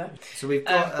each other. So we've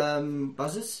got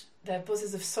buzzers? They're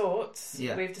buzzers of sorts.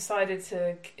 Yeah. We've decided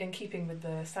to, in keeping with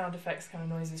the sound effects kind of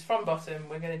noises from bottom,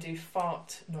 we're going to do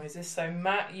fart noises. So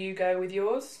Matt, you go with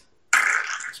yours.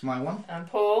 It's my one. And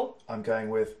Paul? I'm going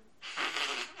with...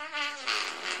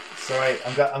 Sorry,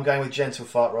 I'm going with gentle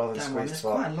fart rather than squeezed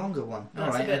fart. Quite a longer one.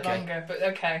 That's a bit longer, but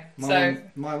okay. My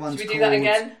one's should we do that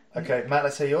again? Okay, Matt,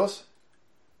 let's hear yours.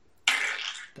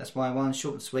 That's my one,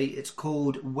 short and sweet. It's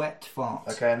called wet fart.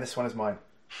 Okay, and this one is mine.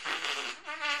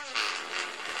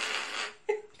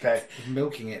 Okay.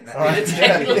 Milking it. All right. It's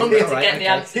taking longer to get the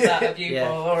answers out of you,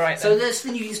 Paul. All right. So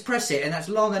then you just press it, and that's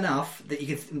long enough that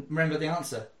you can remember the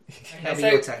answer. That'll be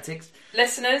your tactics.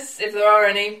 Listeners, if there are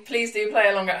any, please do play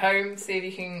along at home. See if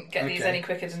you can get these any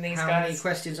quicker than these guys. How many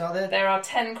questions are there? There are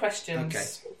 10 questions. Okay.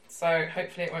 So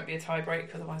hopefully it won't be a tie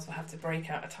break, otherwise we'll have to break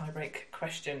out a tie break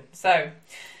question. So,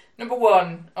 number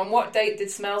 1. On what date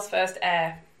did Smells first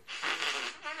air?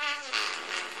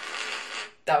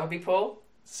 That would be Paul.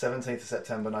 17th of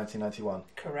September 1991.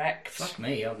 Correct. Fuck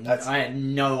me, I had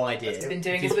no idea. He's been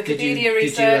doing his Wikipedia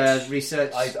research. Did you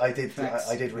research? I did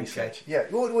research. Okay. Yeah,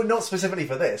 well, not specifically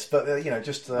for this, but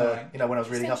just when I was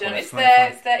reading up on it. It's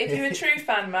there. If you're a true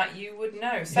fan, Matt, you would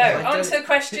know. So on to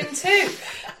question 2.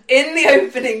 In the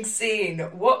opening scene,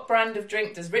 what brand of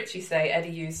drink does Richie say Eddie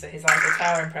used for his Eiffel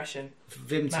Tower impression?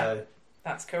 Vimto. Matt.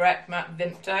 That's correct, Matt.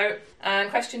 Vimto. And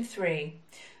question 3.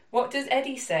 What does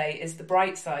Eddie say is the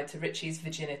bright side to Richie's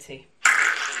virginity?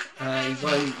 At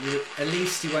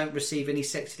least he won't receive any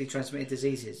sexually transmitted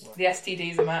diseases. The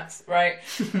STDs are Matt's, right?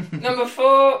 Number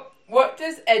 4. What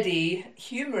does Eddie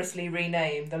humorously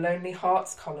rename the Lonely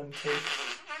Hearts column to?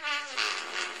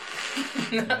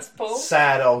 That's Paul.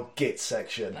 Sad old git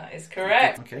section. That is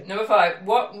correct. Okay. Number 5.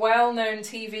 What well-known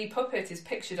TV puppet is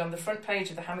pictured on the front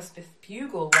page of the Hammersmith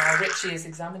Bugle while Richie is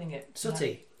examining it?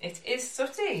 Sooty. It is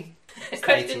Sooty.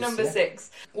 Question number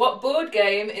 6. What board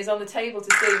game is on the table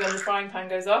to see when the frying pan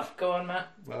goes off? Go on, Matt.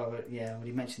 Well, yeah, well,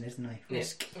 he mentioned this, didn't he?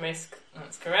 Risk. Yeah, Risk.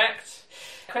 That's correct.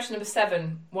 Question number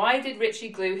 7. Why did Richie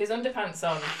glue his underpants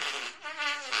on?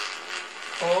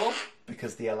 Paul?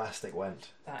 Because the elastic went.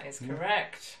 That is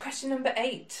correct. Question number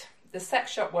 8. The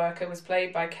sex shop worker was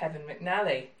played by Kevin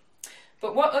McNally.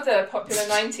 But what other popular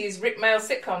 90s Rick Mail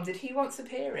sitcom did he once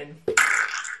appear in?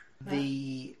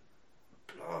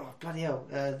 Oh, bloody hell.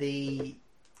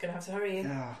 Gonna have to hurry in.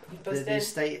 The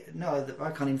estate... No, I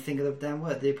can't even think of the damn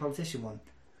word. The politician one.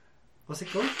 What's it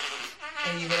called?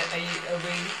 Are you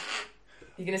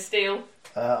gonna steal?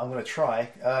 I'm going to try,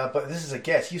 but this is a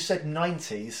guess. You said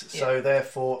 90s, so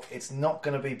therefore it's not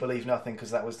going to be Believe Nothing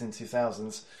because that was in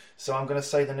 2000s. So I'm going to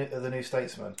say the New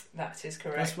Statesman. That is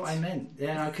correct. That's what I meant.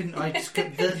 Yeah, I couldn't. I just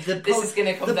couldn't. This is going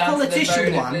to come the down politician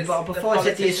to the one, but before I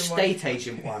said the estate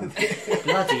agent one.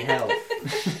 Bloody hell!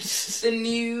 The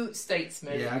New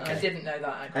Statesman. Yeah, okay. I didn't know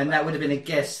that. And that would have been a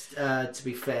guess, to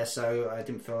be fair, so I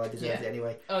didn't feel I deserved it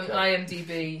anyway. On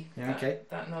IMDb,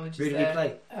 that knowledge Who is did there. he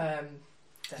play?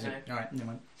 Don't know. Alright, never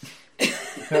mind.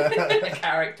 A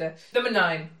character. Number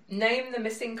 9. Name the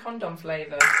missing condom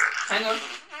flavour. Hang on.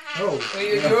 Oh,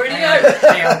 you already know.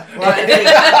 Hang on. What had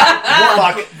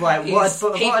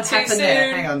happened soon.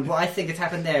 there? Hang on. What I think had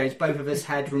happened there is both of us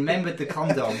had remembered the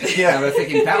condom. Yeah. And we're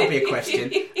thinking that would be a question,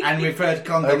 and we've heard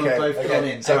condom and both gone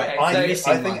in. So I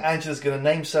think Angela's going to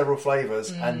name several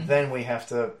flavours, and then we have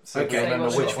to remember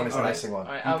which one is the missing one.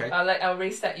 Right, I'll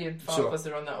reset your file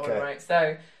buzzer on that one. Right.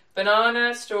 So,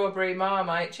 banana, strawberry,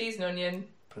 Marmite, cheese and onion.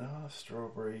 Banana,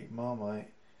 strawberry, Marmite.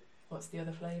 What's the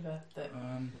other flavour that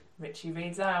Richie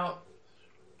reads out?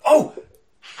 Oh!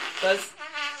 Buzz.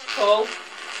 Paul.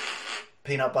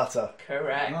 Peanut butter.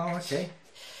 Correct. Oh, okay.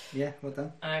 Yeah, well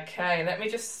done. Okay, let me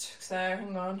just... So,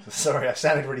 hang on. Sorry, I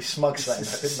sounded really smug saying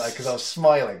that, didn't I? Because I was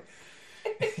smiling.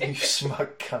 You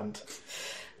smug cunt.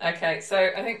 Okay,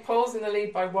 so I think Paul's in the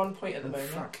lead by 1 point at the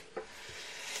moment. Fuck.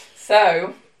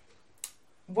 So,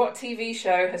 what TV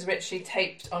show has Richie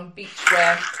taped on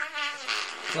beachwear?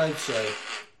 Clothes show.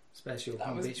 Special.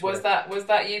 Was that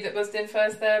you that buzzed in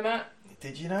first there, Matt?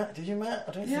 Did you, Matt?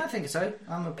 I don't I think so.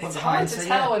 I'm a It's hard to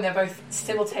tell when they're both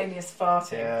simultaneous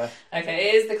farting. Yeah. Okay,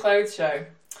 it is the clothes show.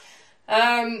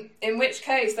 In which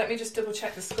case, let me just double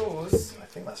check the scores. I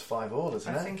think that's 5-all,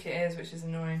 isn't it? I think it is, which is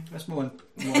annoying. That's more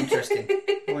interesting.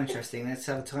 More interesting. Let's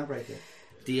have a tiebreaker.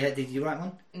 Did you write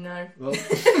one? No. Well.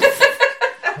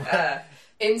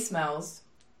 In Smells,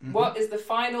 what is the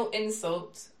final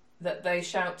insult that they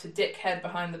shout to dickhead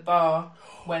behind the bar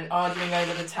when arguing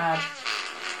over the tab?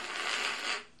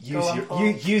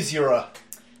 Usurer.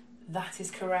 That is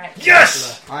correct.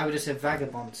 Yes! I would have said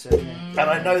vagabond, so And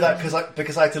I know that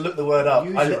because I had to look the word up.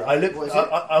 I looked. What is it?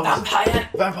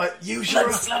 Vampire.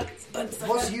 Usurer.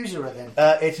 What's usurer then?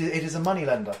 It is a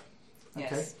moneylender.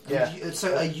 Yes. Okay. Yeah.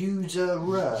 So a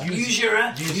usurer.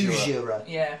 Usurer.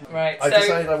 Yeah. Right. I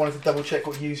decided I wanted to double check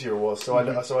what usurer was, so I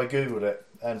googled it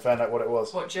and found out what it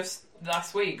was. What, just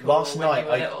last week? Last night.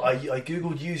 When you were little? I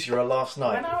googled usurer last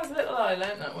night. When I was little, I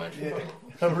learnt that word. Yeah.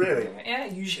 Oh really? Yeah,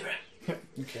 usurer.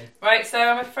 Okay. Right, so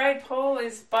I'm afraid Paul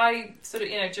is by sort of,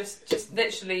 just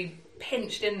literally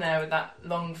pinched in there with that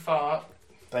long fart.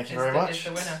 Thank you very much. Is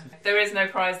the winner. There is no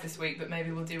prize this week, but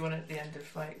maybe we'll do one at the end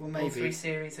of all 3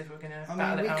 series if we're going to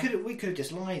battle it out. We could have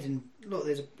just lied and look,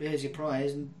 here's your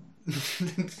prize and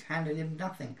handed him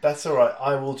nothing. That's all right.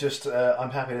 I will just.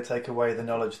 I'm happy to take away the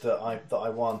knowledge that I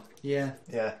won. Yeah.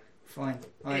 Yeah. Fine.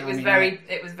 It was very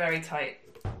tight.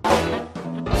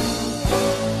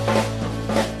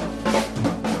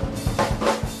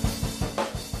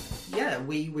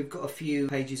 We've got a few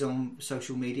pages on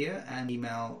social media and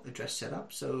email address set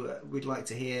up, so we'd like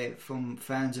to hear from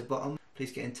fans of Bottom.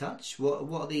 Please get in touch.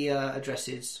 What are the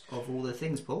addresses of all the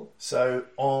things, Paul? So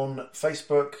on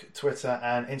Facebook, Twitter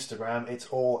and Instagram, it's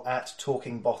all at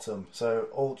Talking Bottom. So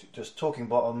all just Talking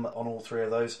Bottom on all 3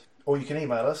 of those. Or you can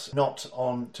email us, not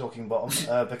on Talking Bottom,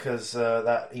 because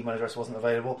that email address wasn't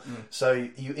available. So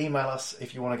you email us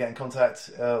if you want to get in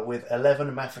contact with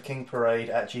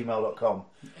 11mafekingparade@gmail.com.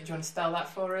 Do you want to spell that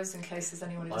for us in case there's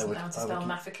anyone who doesn't know how to spell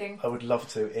Mafeking? I would love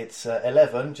to. It's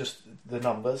 11, just the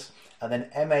numbers, and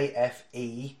then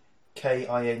MAFEKING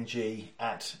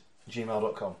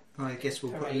 @gmail.com. I guess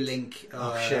we'll put a link.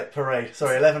 Parade.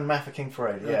 Sorry, 11 Mafeking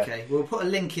Parade. Yeah. Okay, we'll put a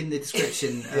link in the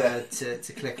description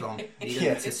to click on. You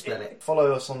don't need to spell it.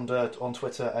 Follow us on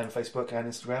Twitter and Facebook and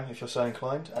Instagram if you're so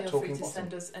inclined. Feel free to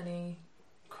send us any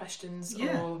questions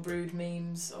or rude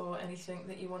memes or anything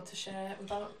that you want to share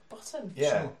about Bottom.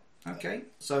 Yeah. Sure. Okay,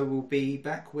 so we'll be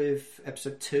back with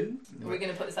episode 2. We're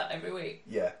going to put this out every week.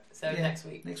 Yeah. So next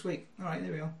week. Next week. All right,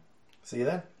 there we are. See you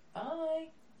then. Bye.